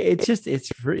 Yeah.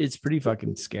 It's pretty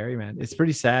fucking scary, man. It's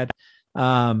pretty sad.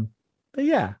 But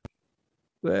yeah,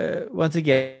 once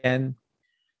again,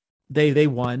 they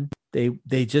won.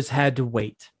 They just had to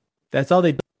wait. That's all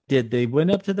they did. They went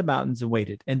up to the mountains and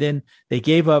waited, and then they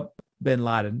gave up bin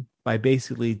Laden by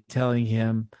basically telling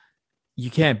him, "You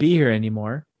can't be here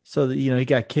anymore." So that he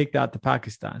got kicked out to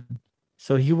Pakistan.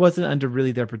 So he wasn't under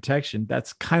really their protection.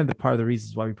 That's kind of the part of the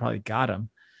reasons why we probably got him.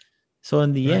 So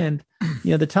in the end,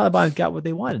 the Taliban got what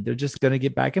they wanted. They're just going to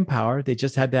get back in power. They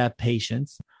just had to have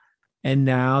patience, and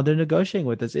now they're negotiating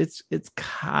with us. It's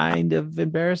kind of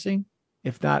embarrassing,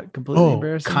 if not completely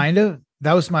embarrassing. Kind of.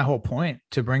 That was my whole point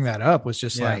to bring that up. Was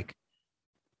just like,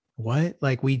 what?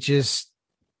 Like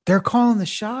they're calling the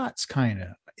shots, kind of.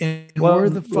 And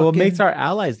it makes our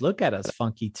allies look at us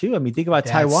funky too. I mean, think about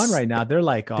Taiwan right now. They're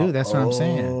like, dude, that's what I'm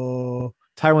saying.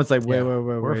 Taiwan's like, wait.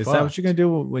 Is that what you're gonna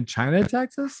do when China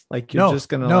attacks us? Like, you're just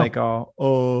gonna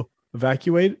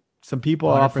evacuate some people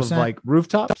 100%. Off of like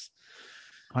rooftops?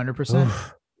 100%.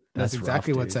 That's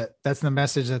exactly rough, that's the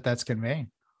message that's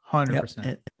conveying. 100%.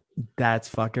 Yep. That's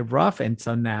fucking rough. And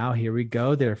so now here we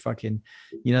go. They're fucking,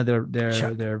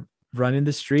 they're running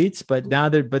the streets, but now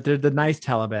they're the nice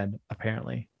Taliban,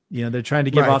 apparently. They're trying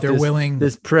to give off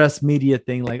this press media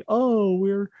thing, like, oh,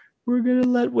 we're gonna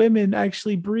let women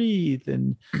actually breathe,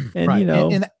 and they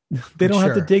don't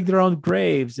have to dig their own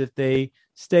graves if they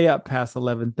stay up past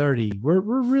 11:30. We're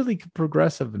really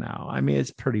progressive now. I mean,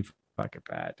 it's pretty fucking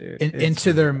bad, dude. And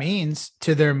to their means,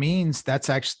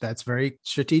 that's very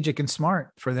strategic and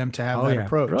smart for them to have that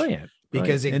approach. Brilliant.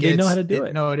 Because they know how to do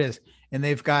it. No, it is. And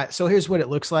they've got, so here's what it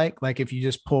looks like. Like if you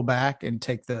just pull back and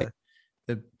take the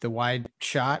wide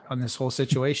shot on this whole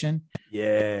situation.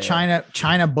 Yeah.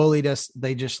 China bullied us.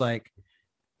 They just like,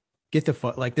 get the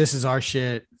fuck, like, this is our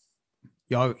shit.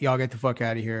 Y'all get the fuck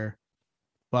out of here.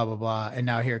 Blah, blah, blah. And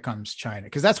now here comes China.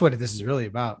 Cause that's what this is really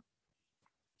about.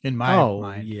 In my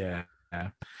mind. Yeah.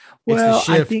 Well, it's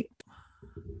the shift, I think,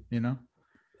 you know.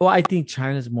 well, I think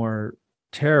China's more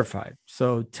terrified.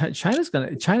 So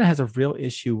China has a real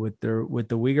issue with the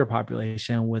Uyghur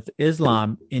population, with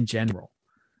Islam in general.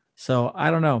 So I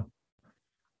don't know.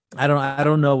 I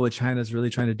don't know what China's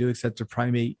really trying to do, except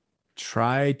to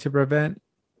try to prevent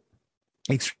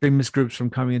extremist groups from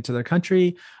coming into their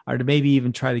country, or to maybe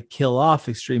even try to kill off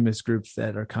extremist groups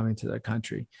that are coming to their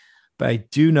country. But I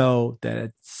do know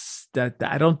that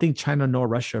I don't think China nor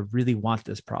Russia really want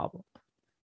this problem.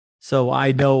 So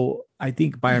I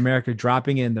think by America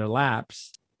dropping it in their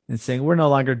laps and saying we're no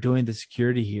longer doing the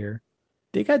security here,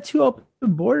 they got two open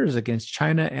borders against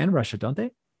China and Russia, don't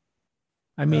they?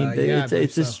 I mean,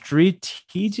 it's a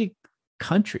strategic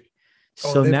country.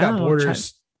 So they've now got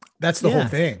borders. That's the whole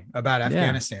thing about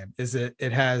Afghanistan, is that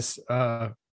it has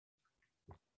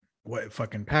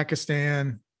fucking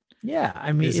Pakistan. Yeah,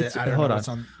 I mean, hold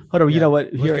on. Yeah, you know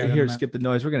what? Here, skip the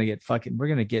noise. We're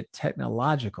gonna get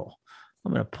technological.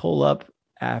 I'm gonna pull up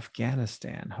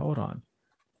Afghanistan. Hold on.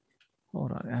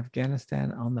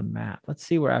 Afghanistan on the map. Let's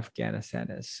see where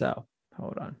Afghanistan is. So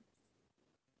hold on.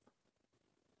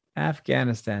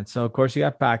 Afghanistan. So of course you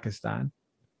got Pakistan.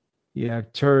 You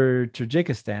have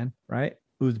Tajikistan, right?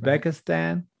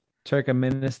 Uzbekistan,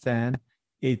 Turkmenistan.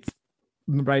 It's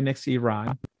right next to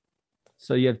Iran.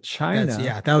 So you have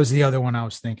China. That was the other one I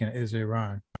was thinking, is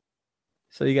Iran.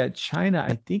 So you got China,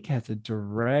 I think, has a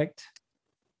direct.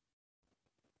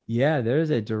 Yeah,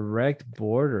 there's a direct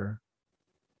border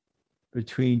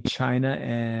between China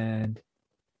and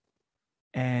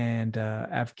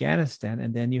Afghanistan.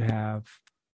 And then you have,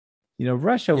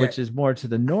 Russia, which is more to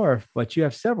the north, but you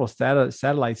have several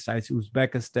satellite sites,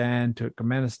 Uzbekistan,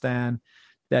 Turkmenistan,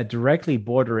 that directly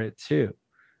border it too.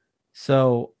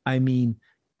 So, I mean,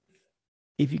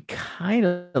 if you kind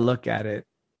of look at it,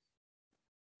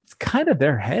 it's kind of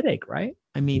their headache, right?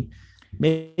 I mean,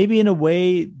 maybe in a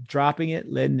way, dropping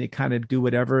it, letting it kind of do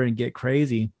whatever and get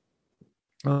crazy,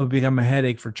 will become a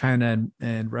headache for China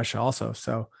and Russia also.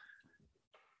 So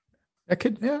that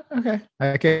could, okay.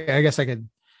 I guess I could.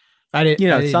 I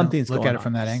didn't something's look at it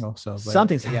from on. that angle. So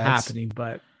something's happening,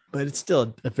 but it's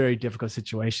still a very difficult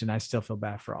situation. I still feel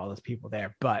bad for all those people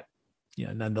there, but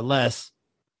nonetheless,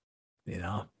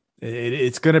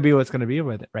 it's going to be what's going to be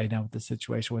with it right now with the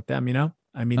situation with them.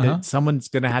 I mean, someone's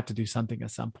going to have to do something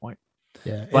at some point.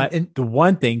 Yeah, but the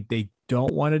one thing they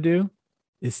don't want to do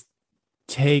is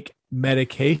take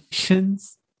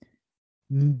medications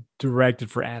directed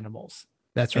for animals.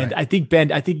 That's right. And I think, Ben,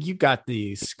 you got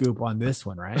the scoop on this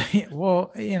one, right?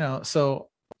 Well, so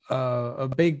a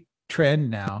big trend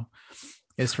now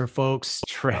is for folks.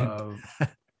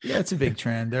 It's a big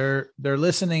trend. They're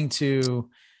listening to,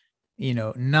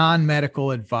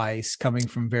 non-medical advice coming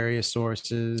from various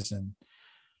sources, and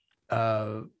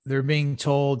they're being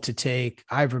told to take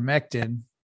ivermectin,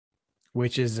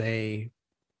 which is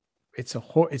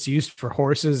it's used for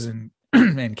horses and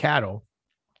and cattle.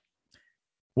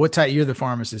 What type? You're the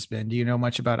pharmacist, Ben. Do you know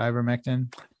much about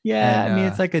ivermectin? Yeah, I mean,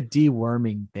 it's like a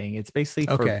deworming thing. It's basically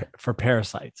for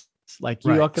parasites. Like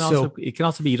it can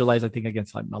also be utilized, I think,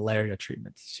 against like malaria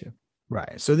treatments too.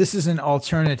 Right. So this is an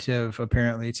alternative,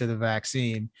 apparently, to the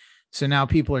vaccine. So now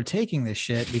people are taking this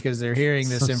shit because they're hearing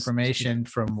this information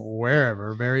from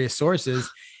wherever, various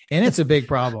sources, and it's a big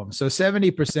problem. So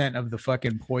 70% of the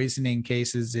fucking poisoning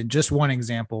cases, in just one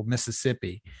example,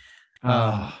 Mississippi.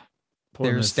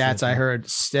 There's stats I heard.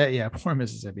 Poor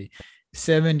Mississippi.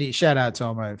 70. Shout out to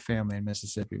all my family in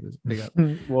Mississippi. Big up.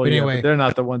 Well, but anyway, they're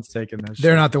not the ones taking this.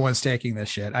 They're not the ones taking this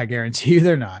shit. I guarantee you,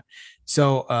 they're not.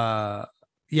 So,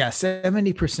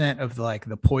 70% of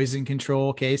the poison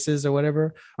control cases or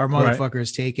whatever are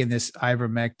motherfuckers taking this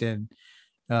ivermectin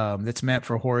that's meant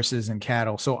for horses and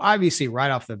cattle. So obviously, right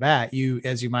off the bat,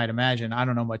 as you might imagine, I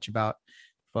don't know much about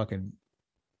fucking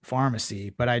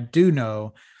pharmacy, but I do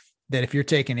know that if you're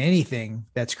taking anything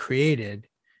that's created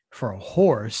for a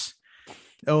horse,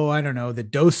 I don't know, the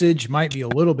dosage might be a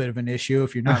little bit of an issue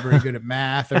if you're not very good at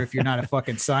math or if you're not a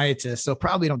fucking scientist. So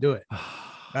probably don't do it.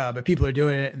 But people are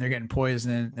doing it and they're getting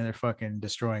poisoned and they're fucking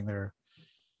destroying their.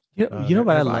 What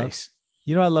I love?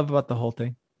 You know what I love about the whole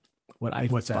thing?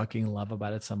 What's fucking love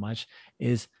about it so much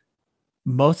is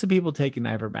most of the people taking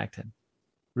ivermectin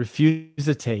refuse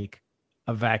to take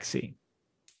a vaccine,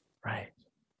 right?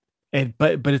 And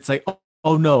but it's like,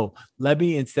 oh no, let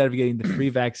me, instead of getting the free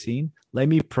vaccine, let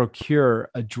me procure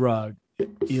a drug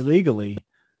illegally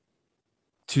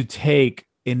to take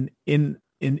in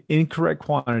incorrect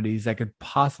quantities that could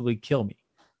possibly kill me.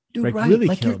 Dude, like right. Really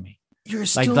like kill me. You're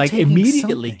still like taking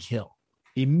immediately something. kill.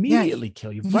 Immediately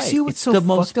kill you. Right. See what's it's so the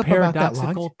most fucked up about that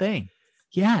paradoxical thing.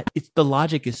 Yeah, the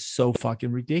logic is so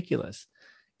fucking ridiculous.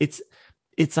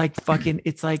 it's like fucking,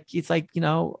 it's like,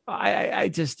 I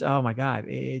just, oh my God,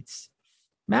 it's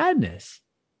madness.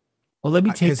 Well, let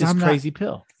me take this crazy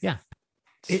pill. Yeah.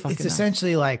 It's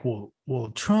essentially like,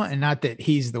 well, Trump, and not that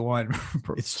he's the one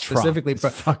specifically,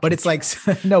 but it's like,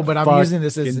 no, but I'm using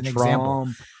this as an example,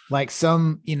 like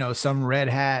some red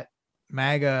hat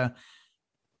MAGA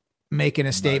making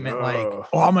a statement like,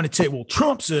 oh, I'm going to take, well,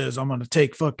 Trump says I'm going to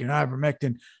take fucking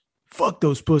ivermectin. Fuck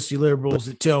those pussy liberals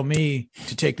that tell me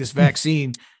to take this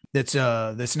vaccine that's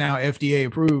now FDA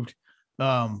approved.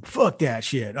 Fuck that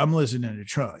shit. I'm listening to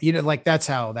Trump. Like that's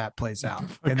how that plays out.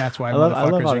 And that's why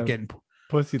motherfuckers are getting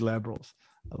pussy liberals.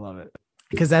 I love it.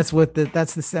 Because that's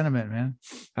the sentiment, man.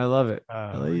 I love it.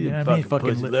 Fucking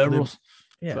pussy liberals.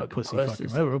 Yeah,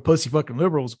 pussy fucking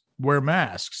liberals wear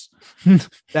masks.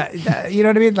 that you know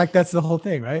what I mean? Like that's the whole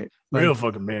thing, right? Like, real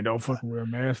fucking man don't fucking wear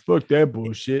masks. Fuck that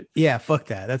bullshit. Yeah, fuck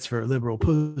that. That's for liberal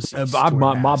pussy.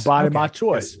 My body, my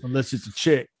choice. Unless it's a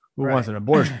chick who wants an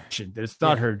abortion, it's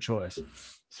not her choice.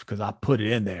 It's because I put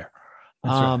it in there.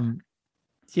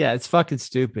 Yeah, it's fucking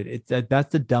stupid.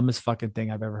 That's the dumbest fucking thing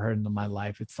I've ever heard in my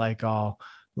life. It's like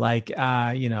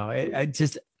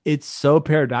it's so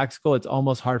paradoxical. It's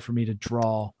almost hard for me to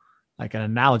draw like an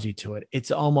analogy to it.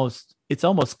 It's almost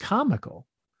comical.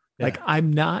 Yeah. Like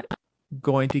I'm not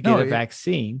going to get a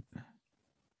vaccine,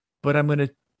 but I'm going to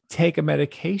take a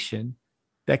medication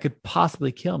that could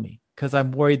possibly kill me because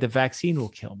I'm worried the vaccine will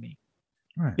kill me.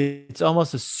 Right. It's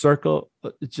almost a circle.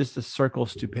 It's just a circle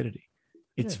of stupidity.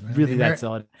 It's really that's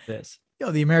all it is.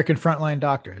 The American frontline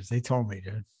doctors, they told me,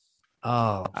 dude.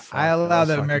 Oh, I allow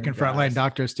the American frontline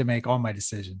doctors to make all my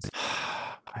decisions.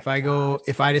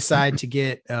 If I decide to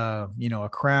get, a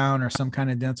crown or some kind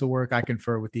of dental work, I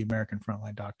confer with the American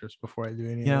frontline doctors before I do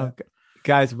anything.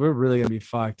 Guys, we're really going to be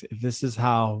fucked if this is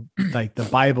how like the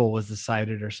Bible was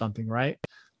decided or something, right?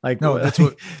 Like, no, that's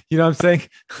what, you know what I'm saying?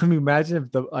 I mean, imagine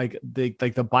if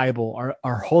the Bible,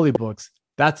 our holy books,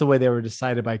 that's the way they were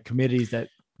decided by committees that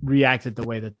reacted the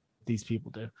way that these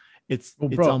people do. It's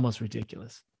almost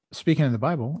ridiculous. Speaking of the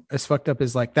Bible, as fucked up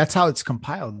as like that's how it's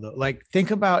compiled though. Like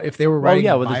think about if they were writing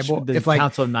the Bible, the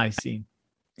Council of Nicene.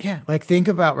 Yeah, like think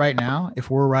about right now if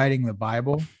we're writing the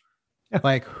Bible,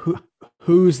 like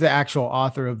who's the actual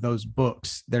author of those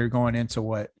books that are going into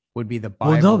what would be the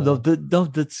Bible? Well,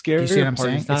 the scary part I'm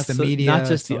saying? It's the media, not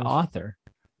just the author.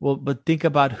 Well, but think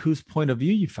about whose point of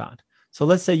view you found. So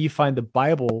let's say you find the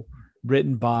Bible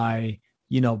written by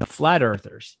flat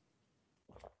earthers.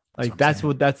 Like that's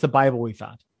the Bible we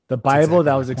found. The Bible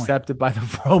that was accepted by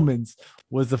the Romans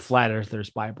was the flat earthers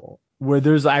Bible, where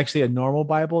there's actually a normal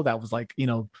Bible that was like,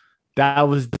 that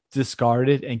was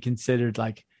discarded and considered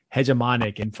like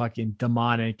hegemonic and fucking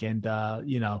demonic and,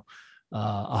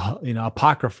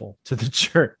 apocryphal to the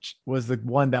church was the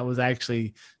one that was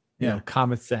actually,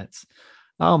 common sense.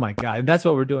 Oh my God. And that's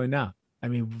what we're doing now. I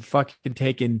mean, we're fucking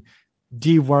taking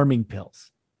deworming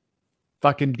pills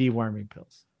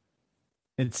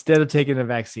instead of taking a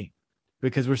vaccine.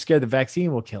 Because we're scared the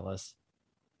vaccine will kill us,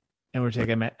 and we're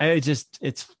taking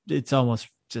it's almost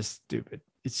just stupid.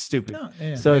 It's stupid. No,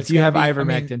 yeah, so if you have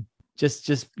ivermectin, just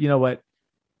you know what,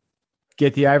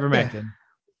 get the ivermectin,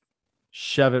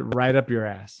 shove it right up your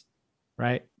ass,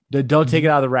 right? Don't take it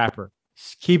out of the wrapper.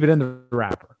 Just keep it in the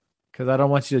wrapper because I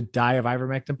don't want you to die of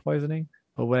ivermectin poisoning.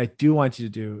 But what I do want you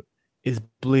to do is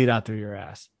bleed out through your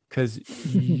ass because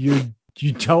you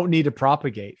don't need to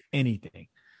propagate anything.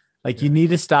 Like you need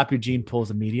to stop your gene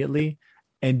pools immediately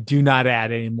and do not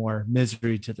add any more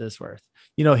misery to this earth.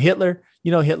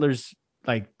 Hitler's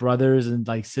like brothers and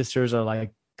like sisters are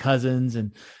like cousins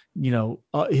and,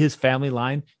 his family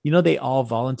line, they all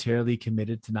voluntarily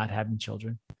committed to not having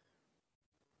children.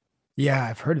 Yeah,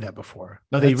 I've heard of that before.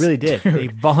 No, they really did. They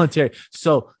voluntarily.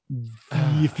 So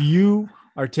if you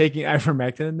are taking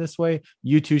ivermectin in this way,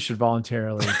 you too should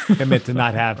voluntarily commit to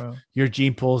not have your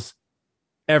gene pools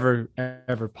ever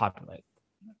populate.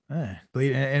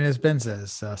 Bleed, and as Ben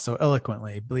says so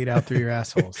eloquently, bleed out through your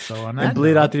assholes. So on that, and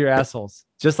bleed out through your assholes,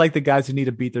 just like the guys who need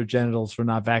to beat their genitals for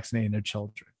not vaccinating their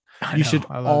children. You should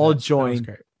all join.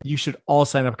 You should all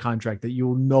sign up a contract that you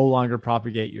will no longer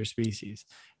propagate your species,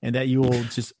 and that you will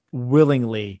just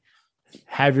willingly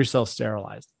have yourself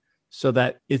sterilized, so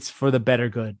that it's for the better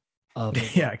good.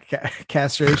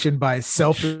 Castration by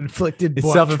self-inflicted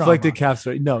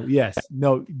castration.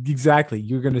 No, exactly.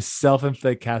 You're going to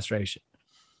self-inflict castration.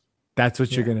 That's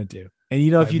what you're going to do. And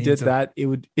if you did that, it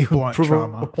would prove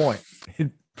a point.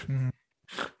 You're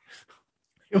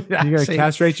going to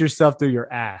castrate yourself through your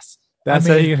ass. That's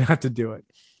how you're going to have to do it.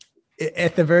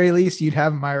 At the very least, you'd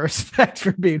have my respect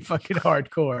for being fucking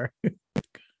hardcore.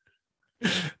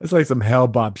 It's like some hell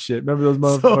Bob shit. Remember those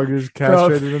motherfuckers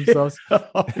castrated themselves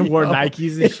and wore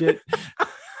Nikes and shit?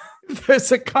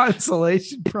 There's a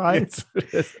consolation prize.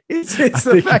 It's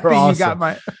the fact that awesome. you got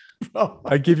my.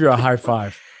 I give you a high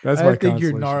five. That's I think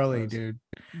you're gnarly, dude.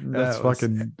 That's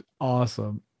fucking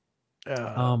awesome.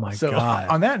 Oh my god!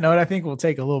 On that note, I think we'll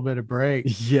take a little bit of break.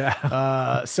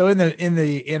 Yeah. So in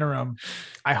the interim,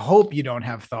 I hope you don't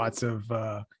have thoughts of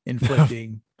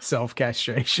inflicting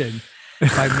self-castration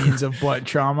by means of blunt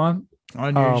trauma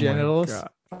on your genitals.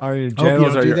 Your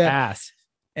genitals are your ass.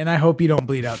 And I hope you don't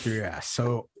bleed out through your ass.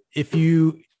 So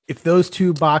if those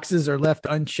two boxes are left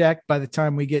unchecked by the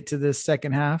time we get to this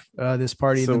second half, this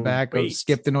party in the back of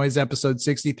Skip the Noise episode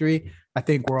 63, I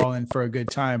think we're all in for a good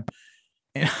time.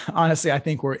 And honestly, I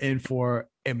think we're in for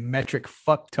a metric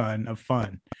fuck ton of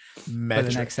fun for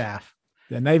the next half.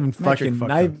 Yeah, not even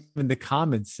the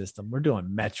common system. We're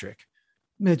doing metric.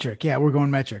 Metric. Yeah, we're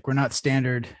going metric. We're not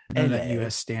standard. None of that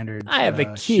US standard. I have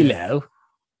a kilo. Shit.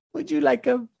 Would you like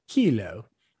a kilo?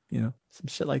 You know, some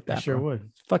shit like that. I sure would.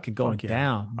 It's fucking going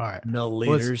down. All right.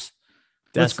 Milliliters.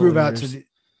 Let's groove out to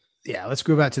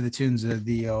the tunes of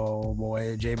the old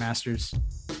boy J Masters.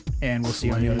 And we'll see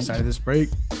you on the other side of this break.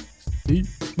 Deep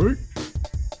break.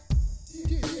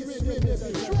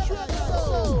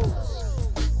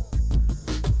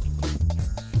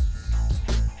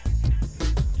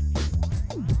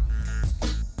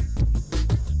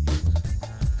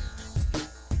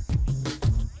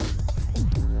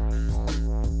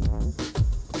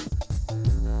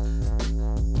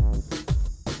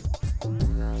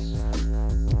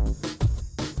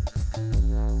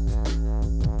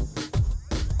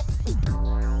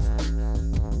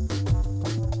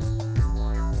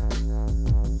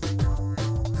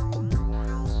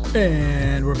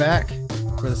 And we're back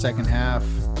for the second half.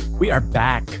 We are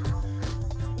back.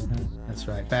 That's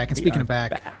right. Back. And speaking of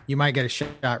back, you might get a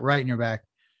shot right in your back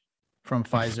from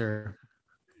Pfizer.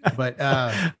 But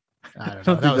I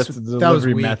don't know. That's the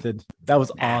delivery method. That was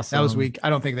awesome. That was weak. I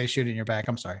don't think they shoot in your back.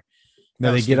 I'm sorry.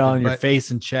 No, they get on your face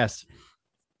and chest.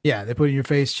 Yeah, they put in your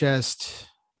face, chest,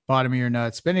 bottom of your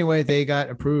nuts. But anyway, they got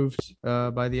approved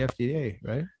by the FDA,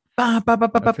 right? Pfizer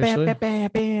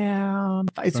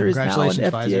is now an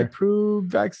FDA-approved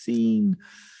vaccine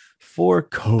for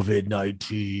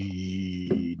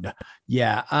COVID-19.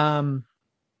 Yeah,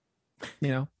 you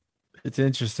know, it's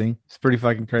interesting. It's pretty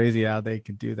fucking crazy how they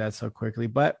can do that so quickly.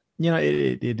 But you know,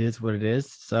 it is what it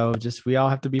is. So just we all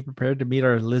have to be prepared to meet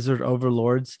our lizard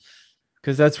overlords,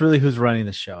 because that's really who's running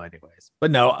the show, anyways.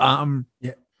 But no,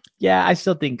 yeah, I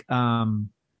still think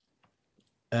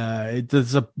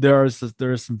there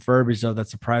is some verbiage though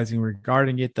that's surprising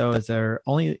regarding it though, is they're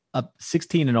only up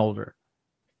 16 and older,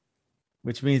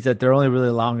 which means that they're only really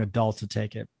allowing adults to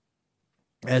take it.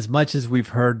 As much as we've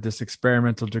heard this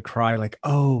experimental decry, like,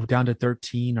 oh, down to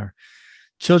 13 or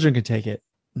children can take it.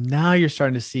 Now you're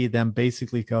starting to see them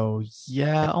basically go,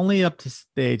 yeah, only up to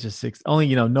the age of 6. Only,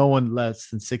 you know, no one less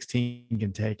than 16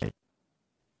 can take it.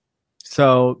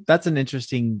 So that's an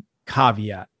interesting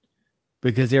caveat,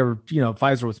 because they were, you know,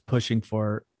 Pfizer was pushing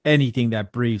for anything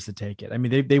that breathes to take it. I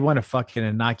mean, they want to fucking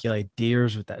inoculate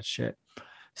deers with that shit.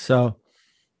 So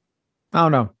I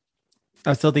don't know.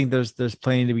 I still think there's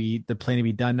plenty to be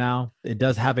done now. It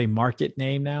does have a market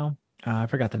name now. I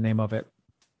forgot the name of it.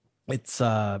 It's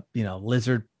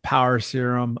lizard power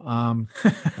serum. I'm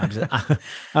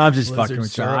just fucking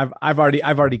with you. I've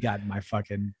already gotten my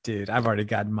fucking dude. I've already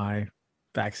gotten my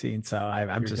vaccine, so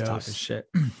I'm just talking shit.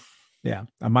 Yeah,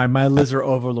 my lizard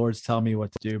overlords tell me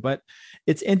what to do, but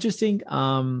it's interesting.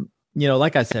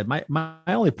 Like I said, my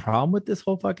only problem with this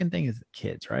whole fucking thing is the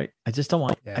kids, right? I just don't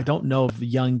want. Yeah. I don't know if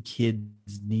young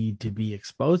kids need to be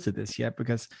exposed to this yet,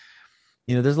 because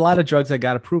there's a lot of drugs that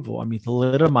got approval. I mean,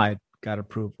 thalidomide got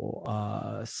approval.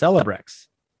 Celebrex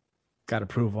got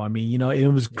approval. I mean, it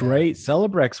was great.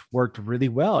 Celebrex worked really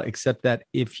well, except that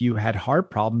if you had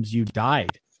heart problems, you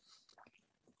died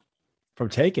from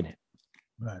taking it.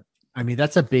 Right. I mean,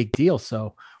 that's a big deal.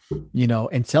 So,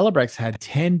 and Celebrex had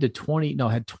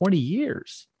 20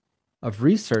 years of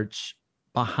research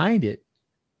behind it,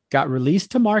 got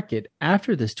released to market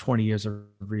after this 20 years of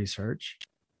research,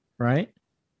 right?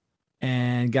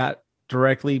 And got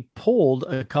directly pulled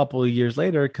a couple of years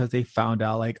later because they found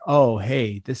out, like, oh,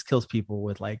 hey, this kills people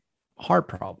with like heart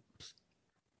problems.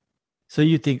 So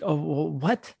you think, oh, well,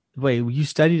 what? Wait, you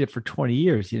studied it for 20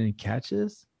 years. You didn't catch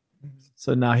this?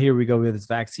 So now here we go with this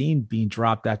vaccine being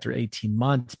dropped after 18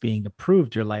 months being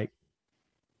approved. You're like,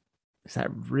 is that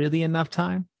really enough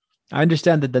time? I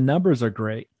understand that the numbers are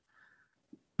great,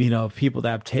 of people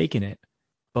that have taken it.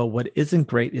 But what isn't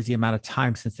great is the amount of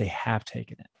time since they have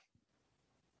taken it.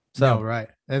 So, no, right.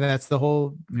 And that's the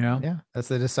whole, yeah, that's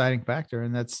the deciding factor.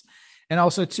 And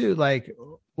also too, like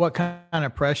what kind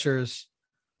of pressures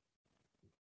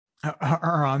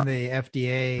are on the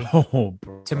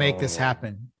FDA to make this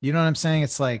happen? You know what I'm saying?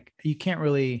 It's like, you can't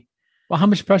really. Well, how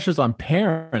much pressure is on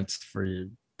parents for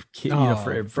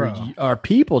for our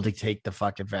people to take the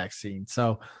fucking vaccine?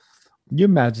 So you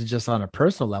imagine just on a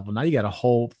personal level, now you got a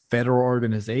whole federal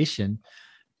organization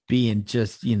being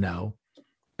just,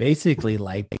 basically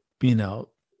like,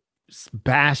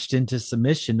 bashed into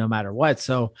submission no matter what.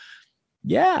 So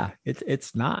yeah,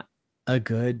 it's not a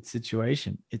good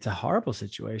situation. It's a horrible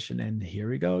situation. And here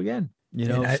we go again,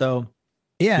 so.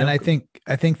 Yeah. And I think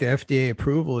the FDA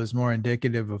approval is more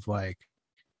indicative of like,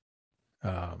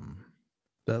 I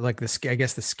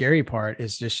guess the scary part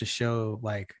is just to show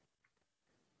like,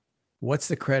 what's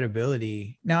the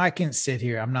credibility? Now I can sit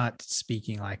here. I'm not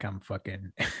speaking like I'm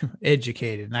fucking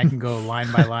educated and I can go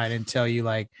line by line and tell you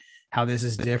like how this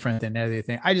is different than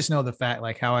everything. I just know the fact,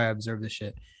 like how I observe the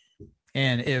shit.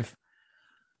 And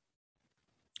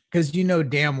because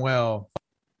damn well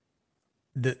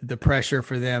the pressure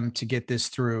for them to get this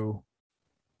through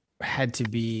had to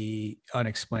be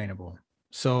unexplainable.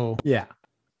 So yeah.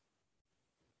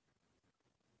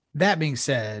 That being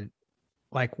said,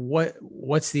 like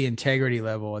what's the integrity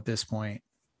level at this point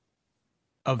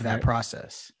of that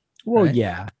process? Well, right?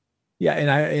 Yeah.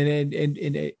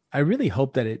 And I really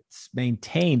hope that it's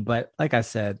maintained, but like I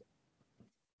said,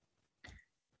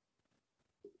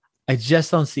 I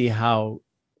just don't see how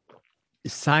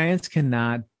science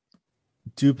cannot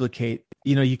duplicate,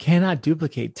 you cannot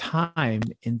duplicate time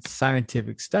in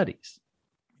scientific studies.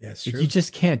 Yes, you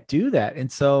just can't do that.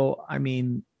 And so, I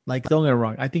mean, like, don't get me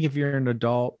wrong. I think if you're an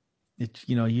adult,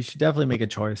 you should definitely make a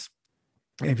choice.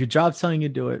 And if your job's telling you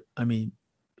to do it, I mean,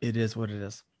 it is what it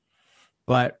is.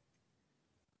 But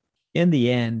in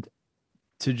the end,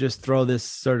 to just throw this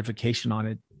certification on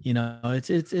it,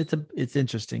 it's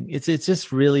interesting. It's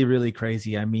just really, really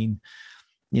crazy. I mean,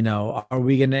 are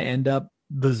we going to end up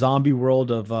the zombie world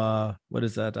of what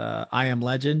is that? I Am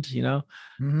Legend?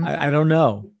 Mm-hmm. I don't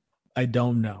know. I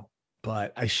don't know,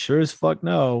 but I sure as fuck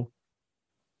know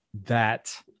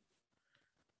that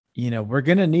we're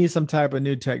going to need some type of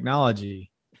new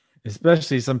technology,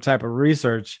 especially some type of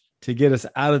research to get us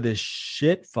out of this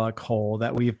shit fuck hole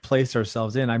that we've placed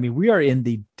ourselves in. I mean, we are in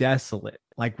the desolate,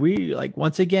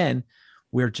 once again,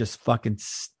 we're just fucking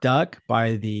stuck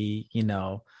by the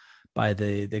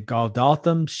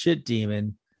Galdatham shit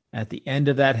demon at the end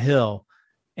of that hill.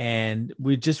 And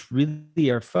we just really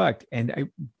are fucked. And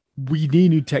we need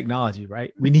new technology,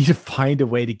 right? We need to find a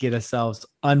way to get ourselves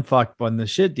unfucked from the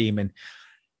shit demon.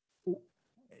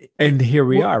 And here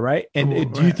we are, right?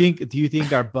 And do you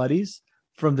think our buddies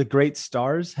from the great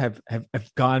stars have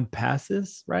gone past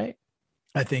this, right?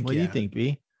 I think. What do you think,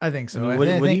 B? I think so. What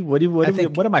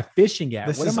am I fishing at?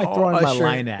 What am I throwing my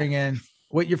line at?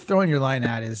 What you're throwing your line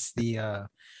at is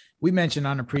we mentioned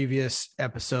on a previous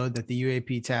episode that the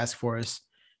UAP task force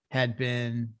had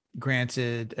been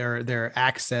granted, or their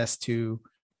access to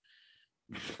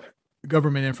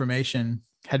government information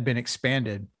had been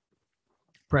expanded.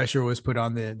 Pressure was put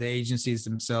on the agencies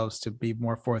themselves to be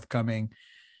more forthcoming,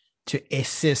 to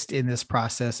assist in this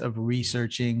process of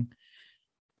researching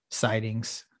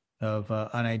sightings of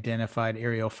unidentified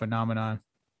aerial phenomenon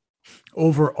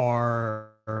over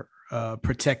our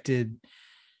protected,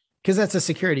 because that's a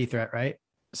security threat, right?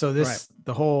 So this,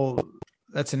 right.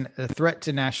 That's a threat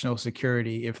to national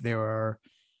security if there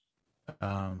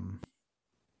are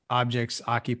objects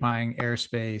occupying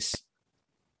airspace,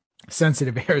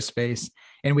 sensitive airspace,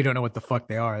 and we don't know what the fuck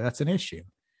they are. That's an issue.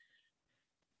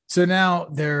 So now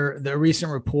the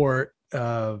recent report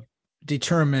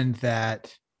determined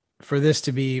that for this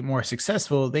to be more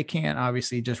successful, they can't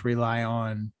obviously just rely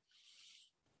on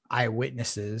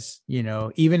eyewitnesses,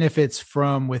 even if it's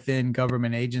from within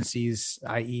government agencies,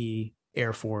 i.e.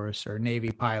 Air Force or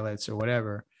Navy pilots or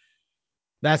whatever.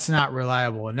 That's not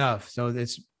reliable enough. So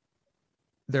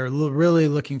they're really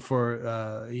looking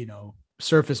for,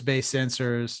 surface-based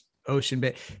sensors,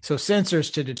 ocean-based. So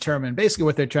sensors to determine, basically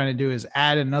what they're trying to do is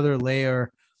add another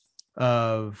layer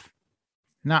of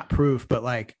not proof, but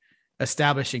like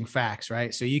establishing facts,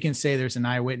 right? So you can say there's an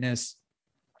eyewitness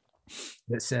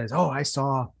that says, oh, I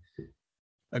saw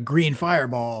a green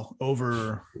fireball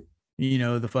over,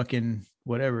 the fucking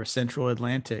whatever, Central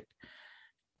Atlantic.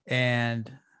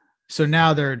 And so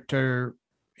now they're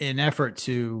in effort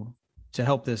to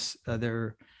help this,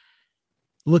 they're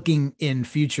looking in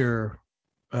future,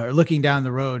 looking down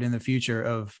the road in the future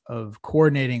of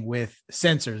coordinating with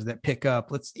sensors that pick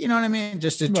up,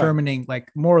 just determining like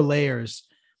more layers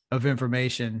of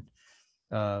information,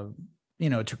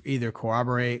 to either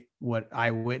corroborate what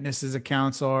eyewitnesses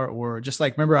accounts are, or just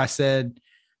like, remember I said,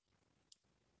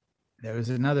 there was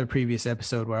another previous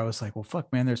episode where I was like, well,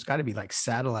 fuck, man, there's got to be like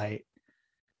satellite,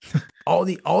 all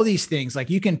these things.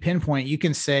 Like you can pinpoint, you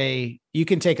can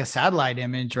take a satellite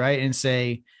image, right, and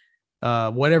say,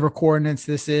 whatever coordinates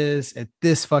this is at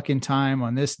this fucking time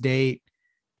on this date,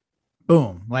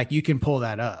 boom, like you can pull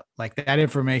that up. Like that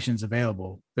information's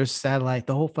available. There's satellite,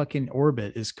 the whole fucking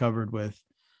orbit is covered with,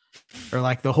 or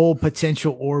like the whole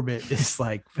potential orbit is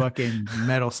like fucking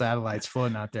metal satellites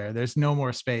floating out there. There's no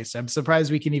more space. I'm surprised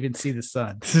we can even see the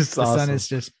sun. The sun is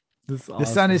just the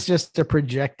sun is just a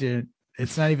projected.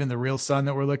 It's not even the real sun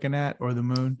that we're looking at, or the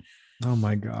moon. Oh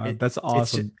my God, that's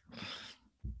awesome.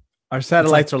 Our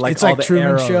satellites are like it's all like the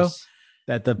Truman Show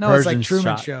that the Persians it's like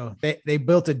Truman shot. Show. They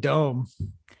built a dome,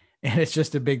 and it's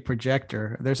just a big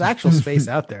projector. There's actual space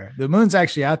out there. The moon's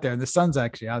actually out there, and the sun's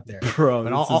actually out there. Bro,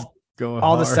 but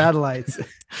all the satellites,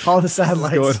 all the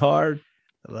satellites going hard.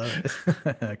 I love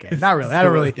it. Okay, not really. I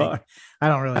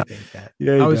don't really think that.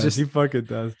 Yeah, he fucking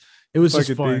does. It was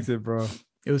just fun, thinks it, bro.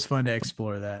 It was fun to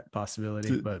explore that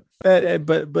possibility, but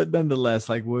nonetheless,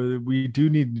 like we do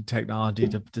need new technology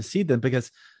to see them, because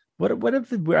what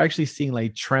if we're actually seeing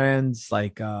like trans,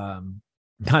 like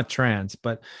not trans,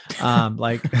 but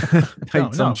like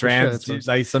some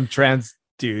trans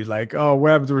dude, like, oh, what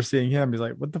happens if we're seeing him? He's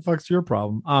like, what the fuck's your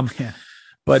problem? Yeah.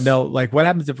 But no, like what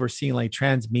happens if we're seeing like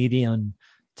transmedium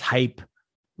type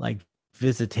like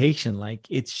visitation? Like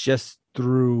it's just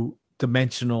through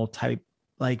dimensional type,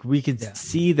 like we can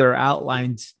see their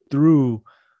outlines through,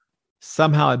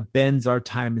 somehow it bends our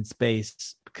time and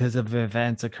space because of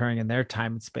events occurring in their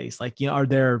time and space, like, or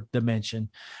their dimension.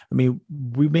 I mean,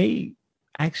 we may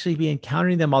actually be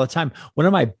encountering them all the time. One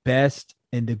of my best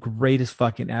and the greatest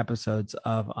fucking episodes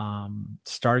of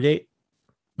Stargate,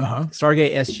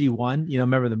 Stargate SG-1,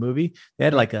 remember the movie? They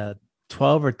had like a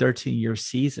 12 or 13 year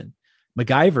season.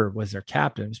 MacGyver was their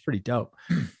captain. It was pretty dope.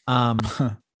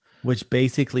 Which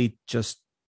basically just,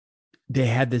 they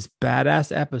had this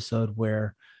badass episode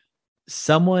where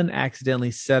someone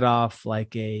accidentally set off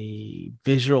like a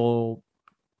visual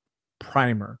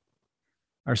primer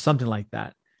or something like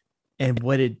that. And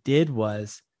what it did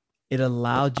was it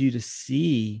allowed you to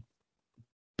see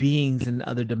beings in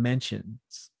other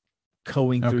dimensions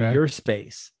going through your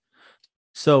space.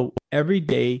 So every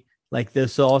day, like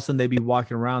this, so all of a sudden they'd be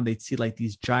walking around, they'd see like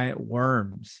these giant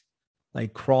worms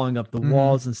like crawling up the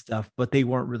walls and stuff, but they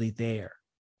weren't really there.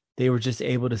 They were just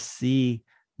able to see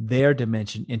their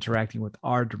dimension interacting with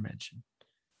our dimension.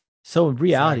 So in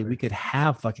reality, we could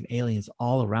have fucking aliens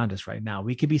all around us right now.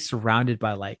 We could be surrounded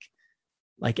by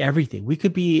like everything. We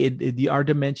could be in our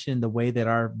dimension, the way that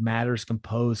our matter is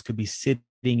composed, could be sitting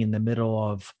in the middle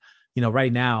of,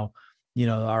 right now,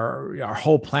 our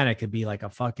whole planet could be like a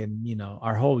fucking,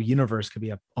 our whole universe could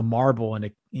be a marble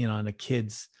in a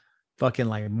kid's fucking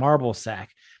like marble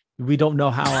sack. We don't know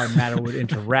how our matter would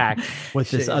interact with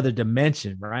this other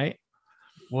dimension, right?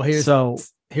 Well,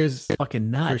 here's fucking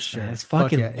nuts. Sure. Man. It's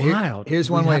fucking wild. Here's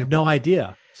one way. I have no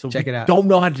idea. So check it out. Don't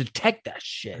know how to detect that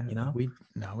shit.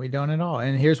 We don't at all.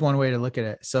 And here's one way to look at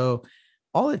it. So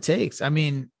all it takes, I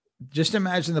mean, just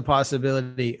imagine the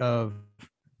possibility of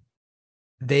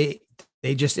they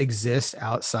just exist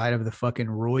outside of the fucking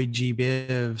Roy G.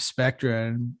 Biv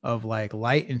spectrum of like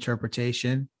light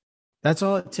interpretation. That's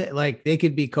all it takes. Like they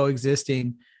could be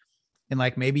coexisting. And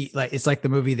like, maybe like, it's like the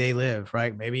movie They Live,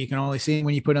 right? Maybe you can only see it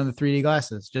when you put on the 3D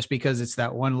glasses, just because it's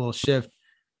that one little shift.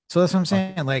 So that's what I'm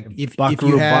saying. Like if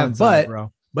you have,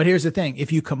 but here's the thing,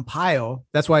 if you compile,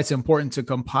 that's why it's important to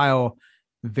compile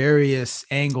various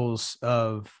angles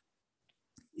of,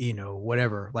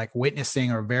 whatever, like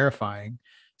witnessing or verifying.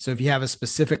 So if you have a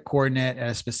specific coordinate at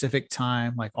a specific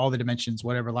time, like all the dimensions,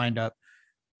 whatever lined up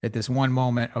at this one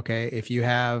moment. Okay. If you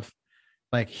have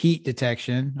like heat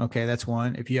detection, okay, that's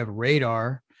one. If you have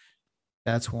radar,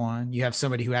 that's one. You have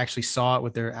somebody who actually saw it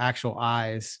with their actual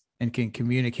eyes and can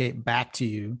communicate back to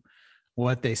you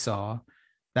what they saw.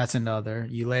 That's another.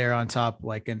 You layer on top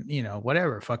like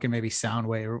whatever, fucking maybe sound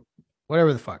wave or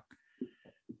whatever the fuck.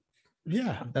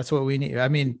 Yeah, that's what we need. I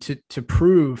mean, to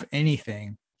prove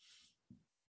anything,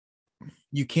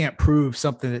 you can't prove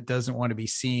something that doesn't want to be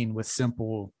seen with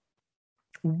simple.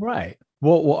 Right.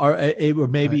 Well, or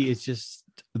maybe it's just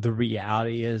the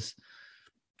reality is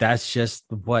that's just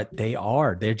what they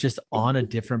are. They're just on a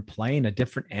different plane, a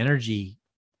different energy,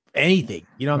 anything.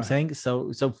 You know what I'm saying?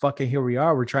 So fucking here we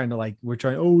are. We're taking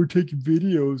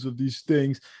videos of these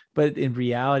things, but in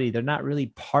reality, they're not really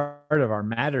part of our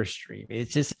matter stream.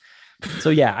 It's just, so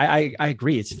yeah, I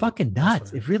agree. It's fucking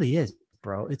nuts. It really is,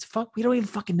 bro. It's we don't even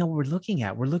fucking know what we're looking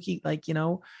at. We're looking like,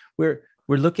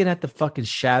 We're looking at the fucking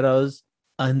shadows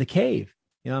in the cave.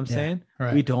 You know what I'm saying?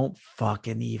 Right. We don't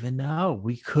fucking even know.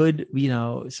 We could,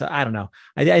 so I don't know.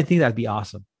 I think that'd be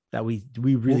awesome that we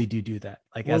really do that.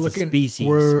 Like as a species,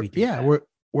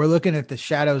 we're looking at the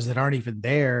shadows that aren't even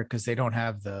there because they don't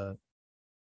have the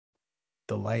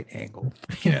light angle.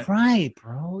 Right,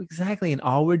 bro. Exactly. And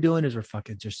all we're doing is we're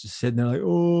fucking just sitting there like,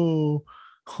 oh,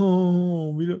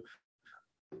 we don't.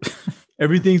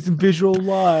 Everything's in visual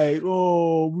light.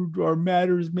 Oh, our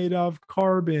matter is made out of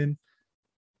carbon.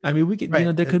 I mean, we could,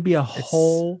 there could be a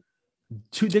whole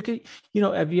there could,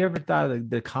 have you ever thought of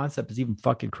the concept is even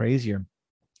fucking crazier?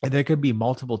 And there could be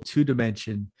multiple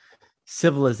 2-dimension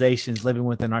civilizations living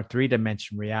within our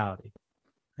 3-dimension reality.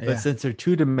 But since they're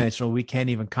 2-dimensional, we can't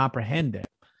even comprehend it.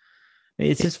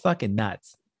 It's just fucking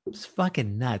nuts. It's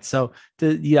fucking nuts. So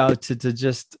to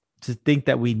think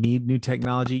that we need new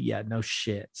technology, no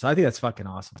shit. So I think that's fucking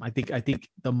awesome. I think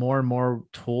the more and more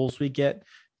tools we get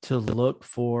to look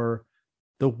for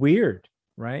the weird,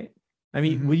 right? I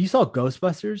mean, when you saw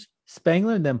Ghostbusters,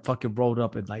 Spangler and them fucking rolled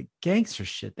up in like gangster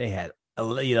shit. They had the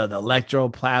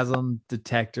electroplasm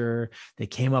detector. They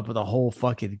came up with a whole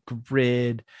fucking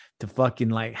grid to fucking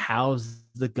like house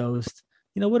the ghost.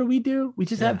 What do? We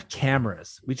just have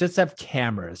cameras. We just have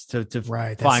cameras to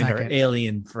find our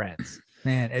alien friends.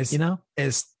 Man,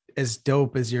 as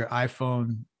dope as your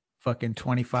iPhone fucking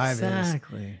 25 is.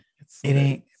 Exactly.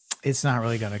 It's not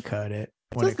really gonna cut it.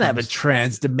 It doesn't have a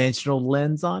trans-dimensional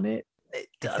lens on it. It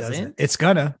doesn't. It's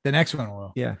gonna. The next one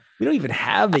will. Yeah. We don't even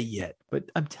have it yet, but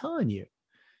I'm telling you.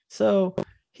 So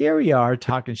here we are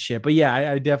talking shit. But yeah,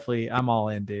 I definitely, I'm all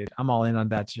in, dude. I'm all in on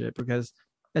that shit because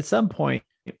at some point,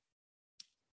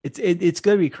 it's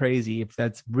going to be crazy if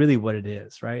that's really what it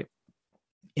is, right?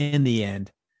 In the end,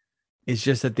 it's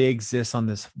just that they exist on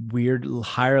this weird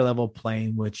higher level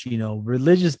plane, which,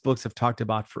 religious books have talked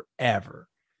about forever.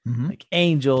 Like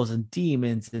angels and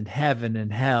demons and heaven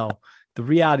and hell. The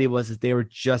reality was that they were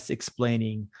just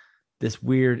explaining this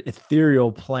weird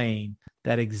ethereal plane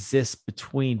that exists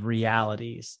between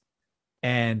realities.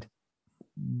 And,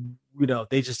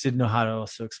 they just didn't know how to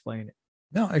also explain it.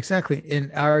 No, exactly.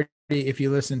 And if you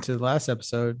listen to the last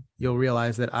episode, you'll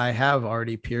realize that I have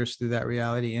already pierced through that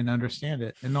reality and understand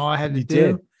it. And all I had to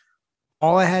do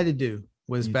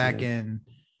was in,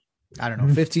 I don't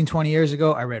know, 15, 20 years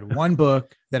ago, I read one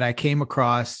book that I came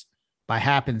across by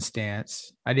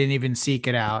happenstance. I didn't even seek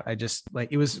it out. I just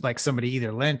it was like somebody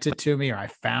either lent it to me or I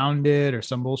found it or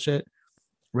some bullshit.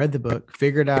 Read the book,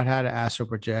 figured out how to astral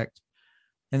project,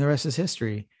 and the rest is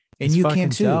history. And you can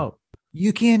too. Dope.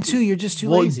 You can too. You're just too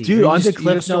lazy. Dude, on the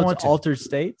Cliff Notes, Altered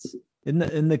States.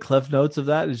 In the Cliff Notes of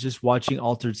that is just watching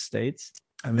Altered States.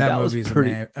 I mean, that movie is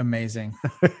pretty amazing.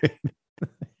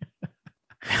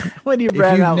 When he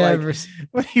ran out,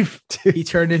 he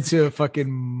turned into a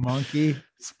fucking monkey.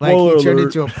 Spoiler he turned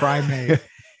alert. Into a primate.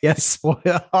 Yes,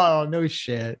 spoiler. Oh no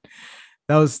shit.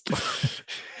 That was.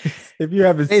 If you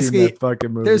haven't seen that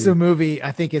fucking movie, there's a movie.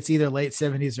 I think it's either late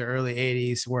 70s or early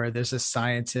 80s where there's a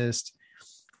scientist,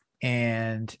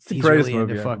 and it's the greatest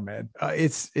movie ever, man.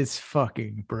 It's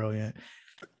fucking brilliant.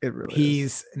 It really.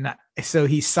 He's not. So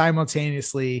he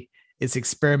simultaneously is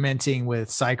experimenting with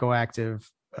psychoactive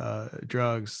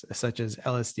drugs such as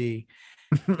LSD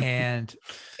and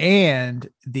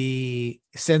the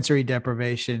sensory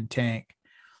deprivation tank.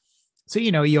 So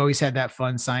you always had that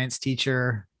fun science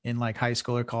teacher in like high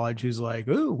school or college who's like,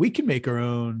 oh, we can make our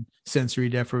own sensory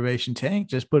deprivation tank.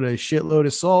 Just put a shitload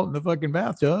of salt in the fucking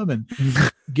bathtub and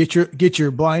get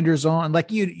your blinders on.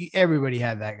 Like everybody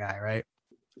had that guy, right?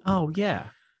 Oh yeah.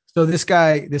 So this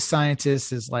guy, this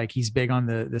scientist is like, he's big on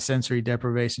the sensory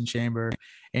deprivation chamber,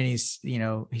 and he's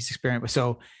experimenting.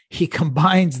 So he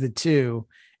combines the two,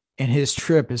 and his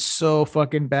trip is so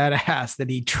fucking badass that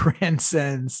he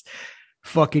transcends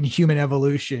fucking human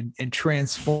evolution and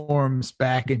transforms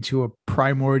back into a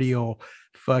primordial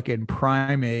fucking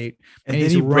primate. And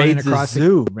then he raids across the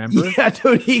zoo, remember? Yeah,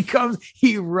 dude,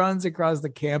 he runs across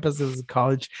the campus of his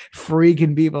college,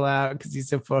 freaking people out because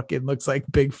he's looks like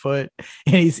Bigfoot,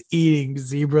 and he's eating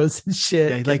zebras and shit.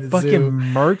 Yeah, he like fucking zoo.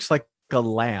 Murks like a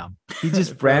lamb. He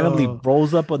just randomly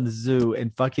rolls up on the zoo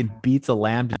and fucking beats a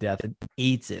lamb to death and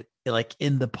eats it like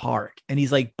in the park. And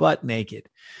he's like butt naked.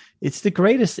 It's the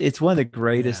greatest. It's one of the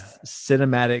greatest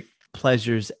cinematic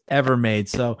pleasures ever made.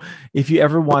 So if you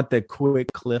ever want the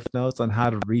quick cliff notes on how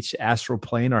to reach astral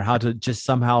plane or how to just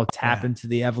somehow tap into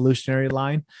the evolutionary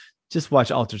line, just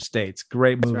watch Altered States.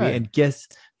 Great movie. Right.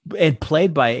 And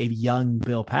played by a young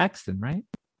Bill Paxton, right?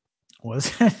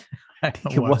 Was it? I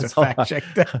think don't want to fact check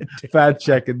that. Fact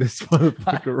checking this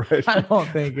motherfucker right I now. don't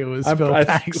think it was Phil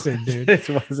Paxton, dude. It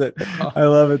wasn't. I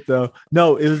love it though.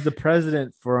 No, it was the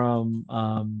president from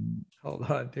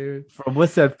Hold on, dude. From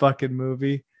what's that fucking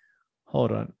movie?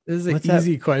 Hold on. This is an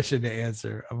easy question to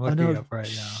answer. I'm looking up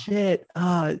right now. Shit.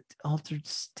 Altered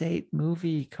State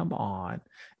movie. Come on. It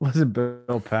wasn't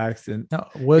Bill Paxton. No,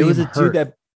 William it was a Hurt. dude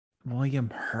that William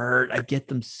Hurt. I get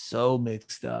them so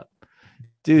mixed up.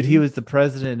 Dude, he was the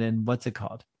president in what's it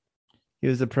called? He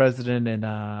was the president in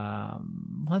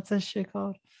what's that shit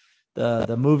called?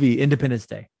 The movie Independence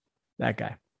Day. That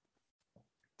guy.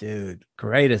 Dude,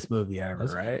 greatest movie ever,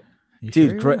 right?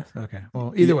 Dude, great. Okay.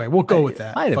 Well, either way, we'll go with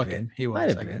that. Might have been. He was.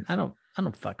 Might have been. I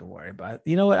don't fucking worry about it.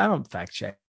 You know what? I don't fact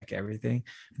check everything.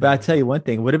 But I'll tell you one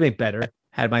thing, it would have been better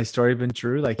had my story been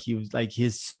true. Like he was like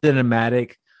his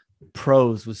cinematic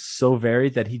prose was so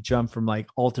varied that he jumped from like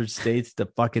altered states to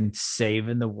fucking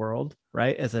saving the world,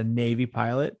 right? As a Navy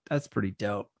pilot. That's pretty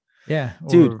dope. Yeah.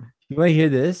 Dude, you want to hear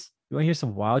this? You want to hear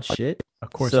some wild shit?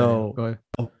 Of course. So, go ahead.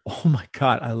 Oh my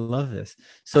God. I love this.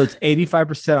 So it's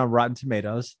 85% on Rotten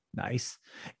Tomatoes. Nice.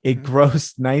 It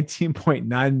grossed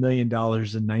 $19.9 million in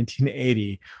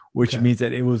 1980, which means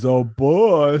that it was a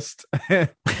bust.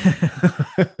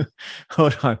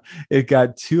 Hold on. It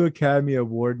got 2 Academy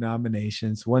Award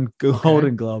nominations, 1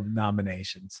 Golden Globe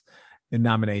nominations.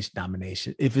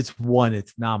 Nomination. If it's 1,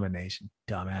 it's nomination.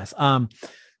 Dumbass.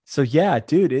 So yeah,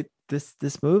 dude,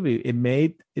 this movie, it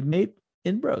made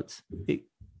inroads.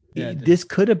 This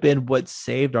could have been what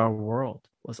saved our world,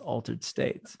 was Altered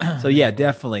States. So yeah,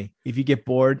 definitely. If you get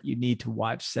bored, you need to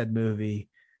watch said movie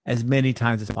as many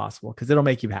times as possible because it'll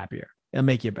make you happier. It'll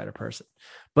make you a better person.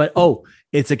 But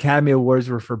its Academy Awards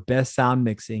were for Best Sound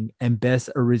Mixing and Best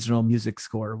Original Music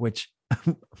Score, which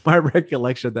my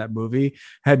recollection of that movie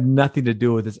had nothing to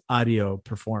do with its audio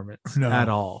performance at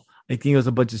all. I think it was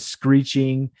a bunch of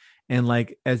screeching and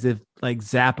like as if like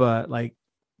Zappa like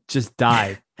just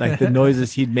died. Like the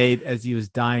noises he'd made as he was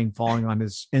dying, falling on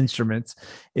his instruments.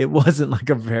 It wasn't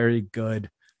like a very good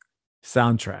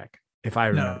soundtrack, if I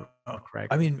remember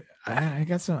correctly. I mean, I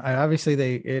got some.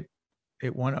 Obviously,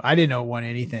 it won. I didn't know it won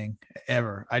anything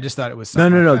ever. I just thought it was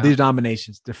no. These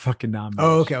nominations, they're fucking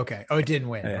nominations. Oh, okay. Oh, it didn't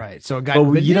win, right? So it got.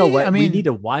 But you know what? I mean, we need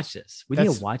to watch this. We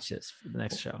need to watch this for the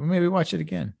next show. Maybe watch it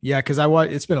again. Yeah, because I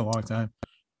watched. It's been a long time.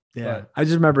 Yeah, I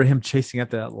just remember him chasing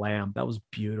after that lamb. That was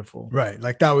beautiful. Right,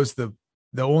 like that was the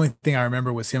only thing I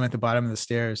remember was him at the bottom of the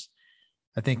stairs.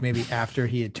 I think maybe after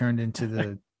he had turned into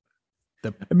the.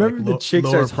 I remember the chick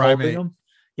starts holding him.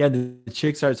 Yeah, the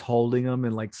chick starts holding him,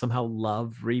 and like somehow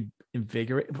love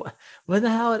reinvigorate. What the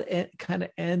hell it kind of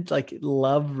ends? Like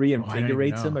love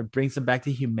reinvigorates him or brings him back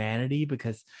to humanity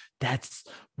because that's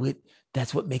what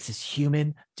makes us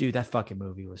human. Dude, that fucking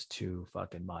movie was too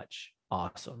fucking much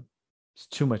awesome. It's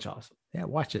too much awesome. Yeah,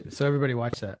 watch it. So everybody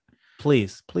watch that.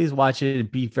 Please watch it and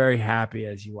be very happy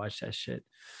as you watch that shit.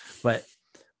 But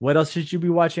what else should you be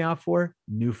watching out for?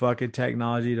 New fucking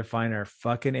technology to find our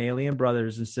fucking alien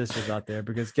brothers and sisters out there.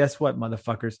 Because guess what,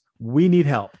 motherfuckers? We need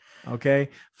help. Okay?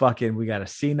 Fucking, we got a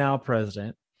senile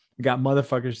president. We got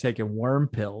motherfuckers taking worm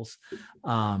pills.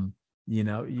 You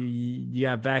know, you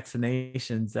have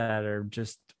vaccinations that are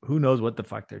just who knows what the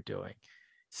fuck they're doing.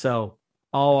 So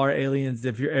all our aliens,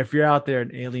 if you're out there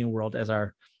in alien world as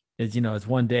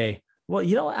one day. Well,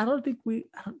 you know, I don't think we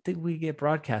get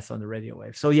broadcast on the radio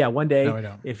wave. So yeah, one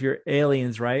day, if you're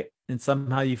aliens, right, and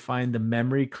somehow you find the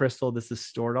memory crystal this is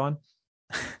stored on,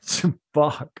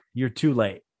 fuck, you're too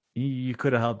late. You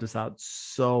could have helped us out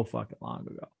so fucking long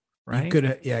ago, right?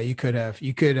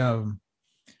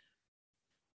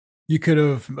 You could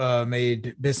have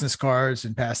made business cards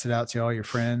and passed it out to all your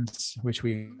friends, which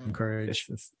we encourage.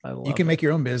 You can make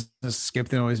your own business. Skip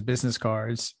the Noise business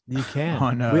cards. You can.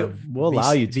 On we'll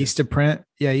allow you to. Vistaprint.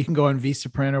 Yeah, you can go on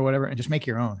Vistaprint or whatever and just make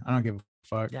your own. I don't give a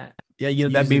fuck. Yeah. You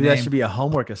know, that should be a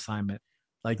homework assignment.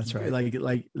 Like that's right.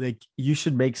 Like you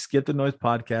should make Skip the Noise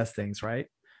podcast things, right,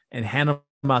 and hand them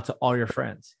out to all your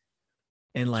friends.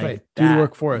 And like do the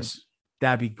work for us.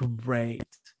 That'd be great.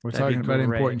 We're talking about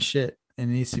important shit. And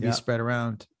it needs to be spread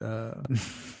around.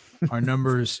 Our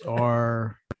numbers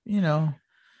are, not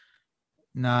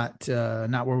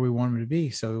where we want them to be.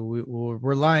 So we're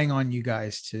relying on you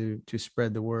guys to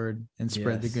spread the word and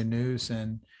spread the good news.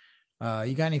 And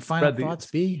you got any final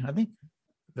thoughts, B? I think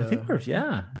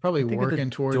we're probably working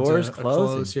towards doors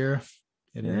close here.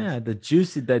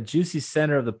 That juicy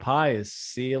center of the pie is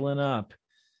sealing up.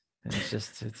 And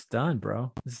it's done,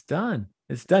 bro. It's done.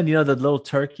 It's done. You know, the little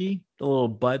turkey, the little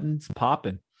buttons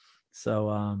popping. So,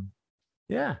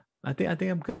 I think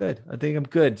I'm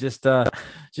good. Just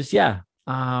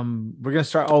We're gonna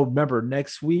start. Oh, remember,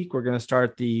 next week we're gonna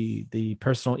start the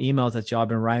personal emails that y'all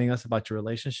been writing us about your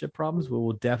relationship problems. We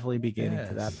will definitely be getting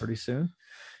to that pretty soon.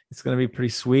 It's gonna be pretty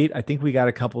sweet. I think we got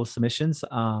a couple of submissions.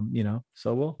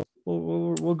 So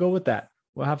we'll go with that.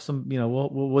 We'll have some.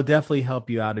 We'll definitely help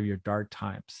you out of your dark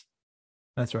times.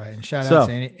 That's right. And shout out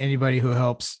to anybody who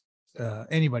helps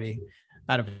anybody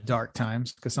out of dark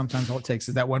times, because sometimes all it takes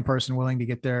is that one person willing to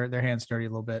get their hands dirty a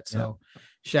little bit. So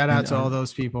shout out to all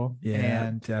those people. Yeah,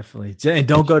 and definitely. And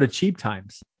don't go to cheap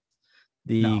times.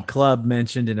 The club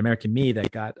mentioned in American Me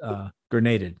that got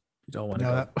grenaded. You don't want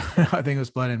to go. I think it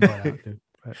was Blood In, Blood Out. Dude.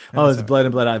 It's Blood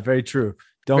In, Blood Out. Very true.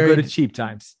 Don't go to cheap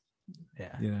times.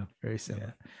 Yeah. Very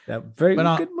similar. Yeah. That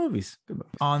good movies. Good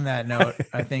movies. On that note,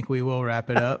 I think we will wrap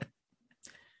it up.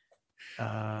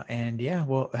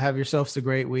 Well, have yourselves a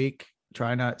great week.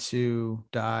 Try not to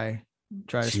die.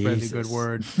 Try to spread the good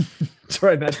word.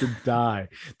 Try not to die.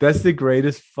 That's the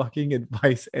greatest fucking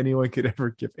advice anyone could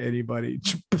ever give anybody.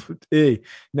 Hey,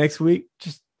 next week,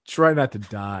 just try not to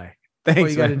die. Thanks.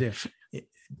 What you got to do?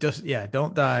 Just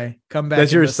don't die. Come back.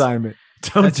 That's your assignment.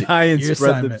 Don't die and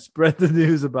spread the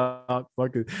news about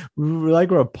fucking.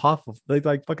 We're apostles,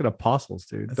 like fucking apostles,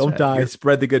 dude. That's Don't die.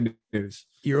 Spread the good news.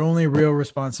 Your only real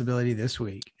responsibility this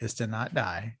week is to not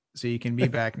die, so you can be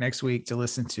back next week to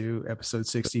listen to episode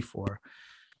 64.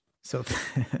 So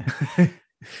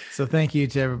thank you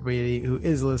to everybody who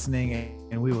is listening,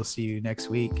 and we will see you next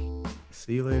week.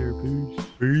 See you later.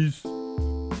 Peace.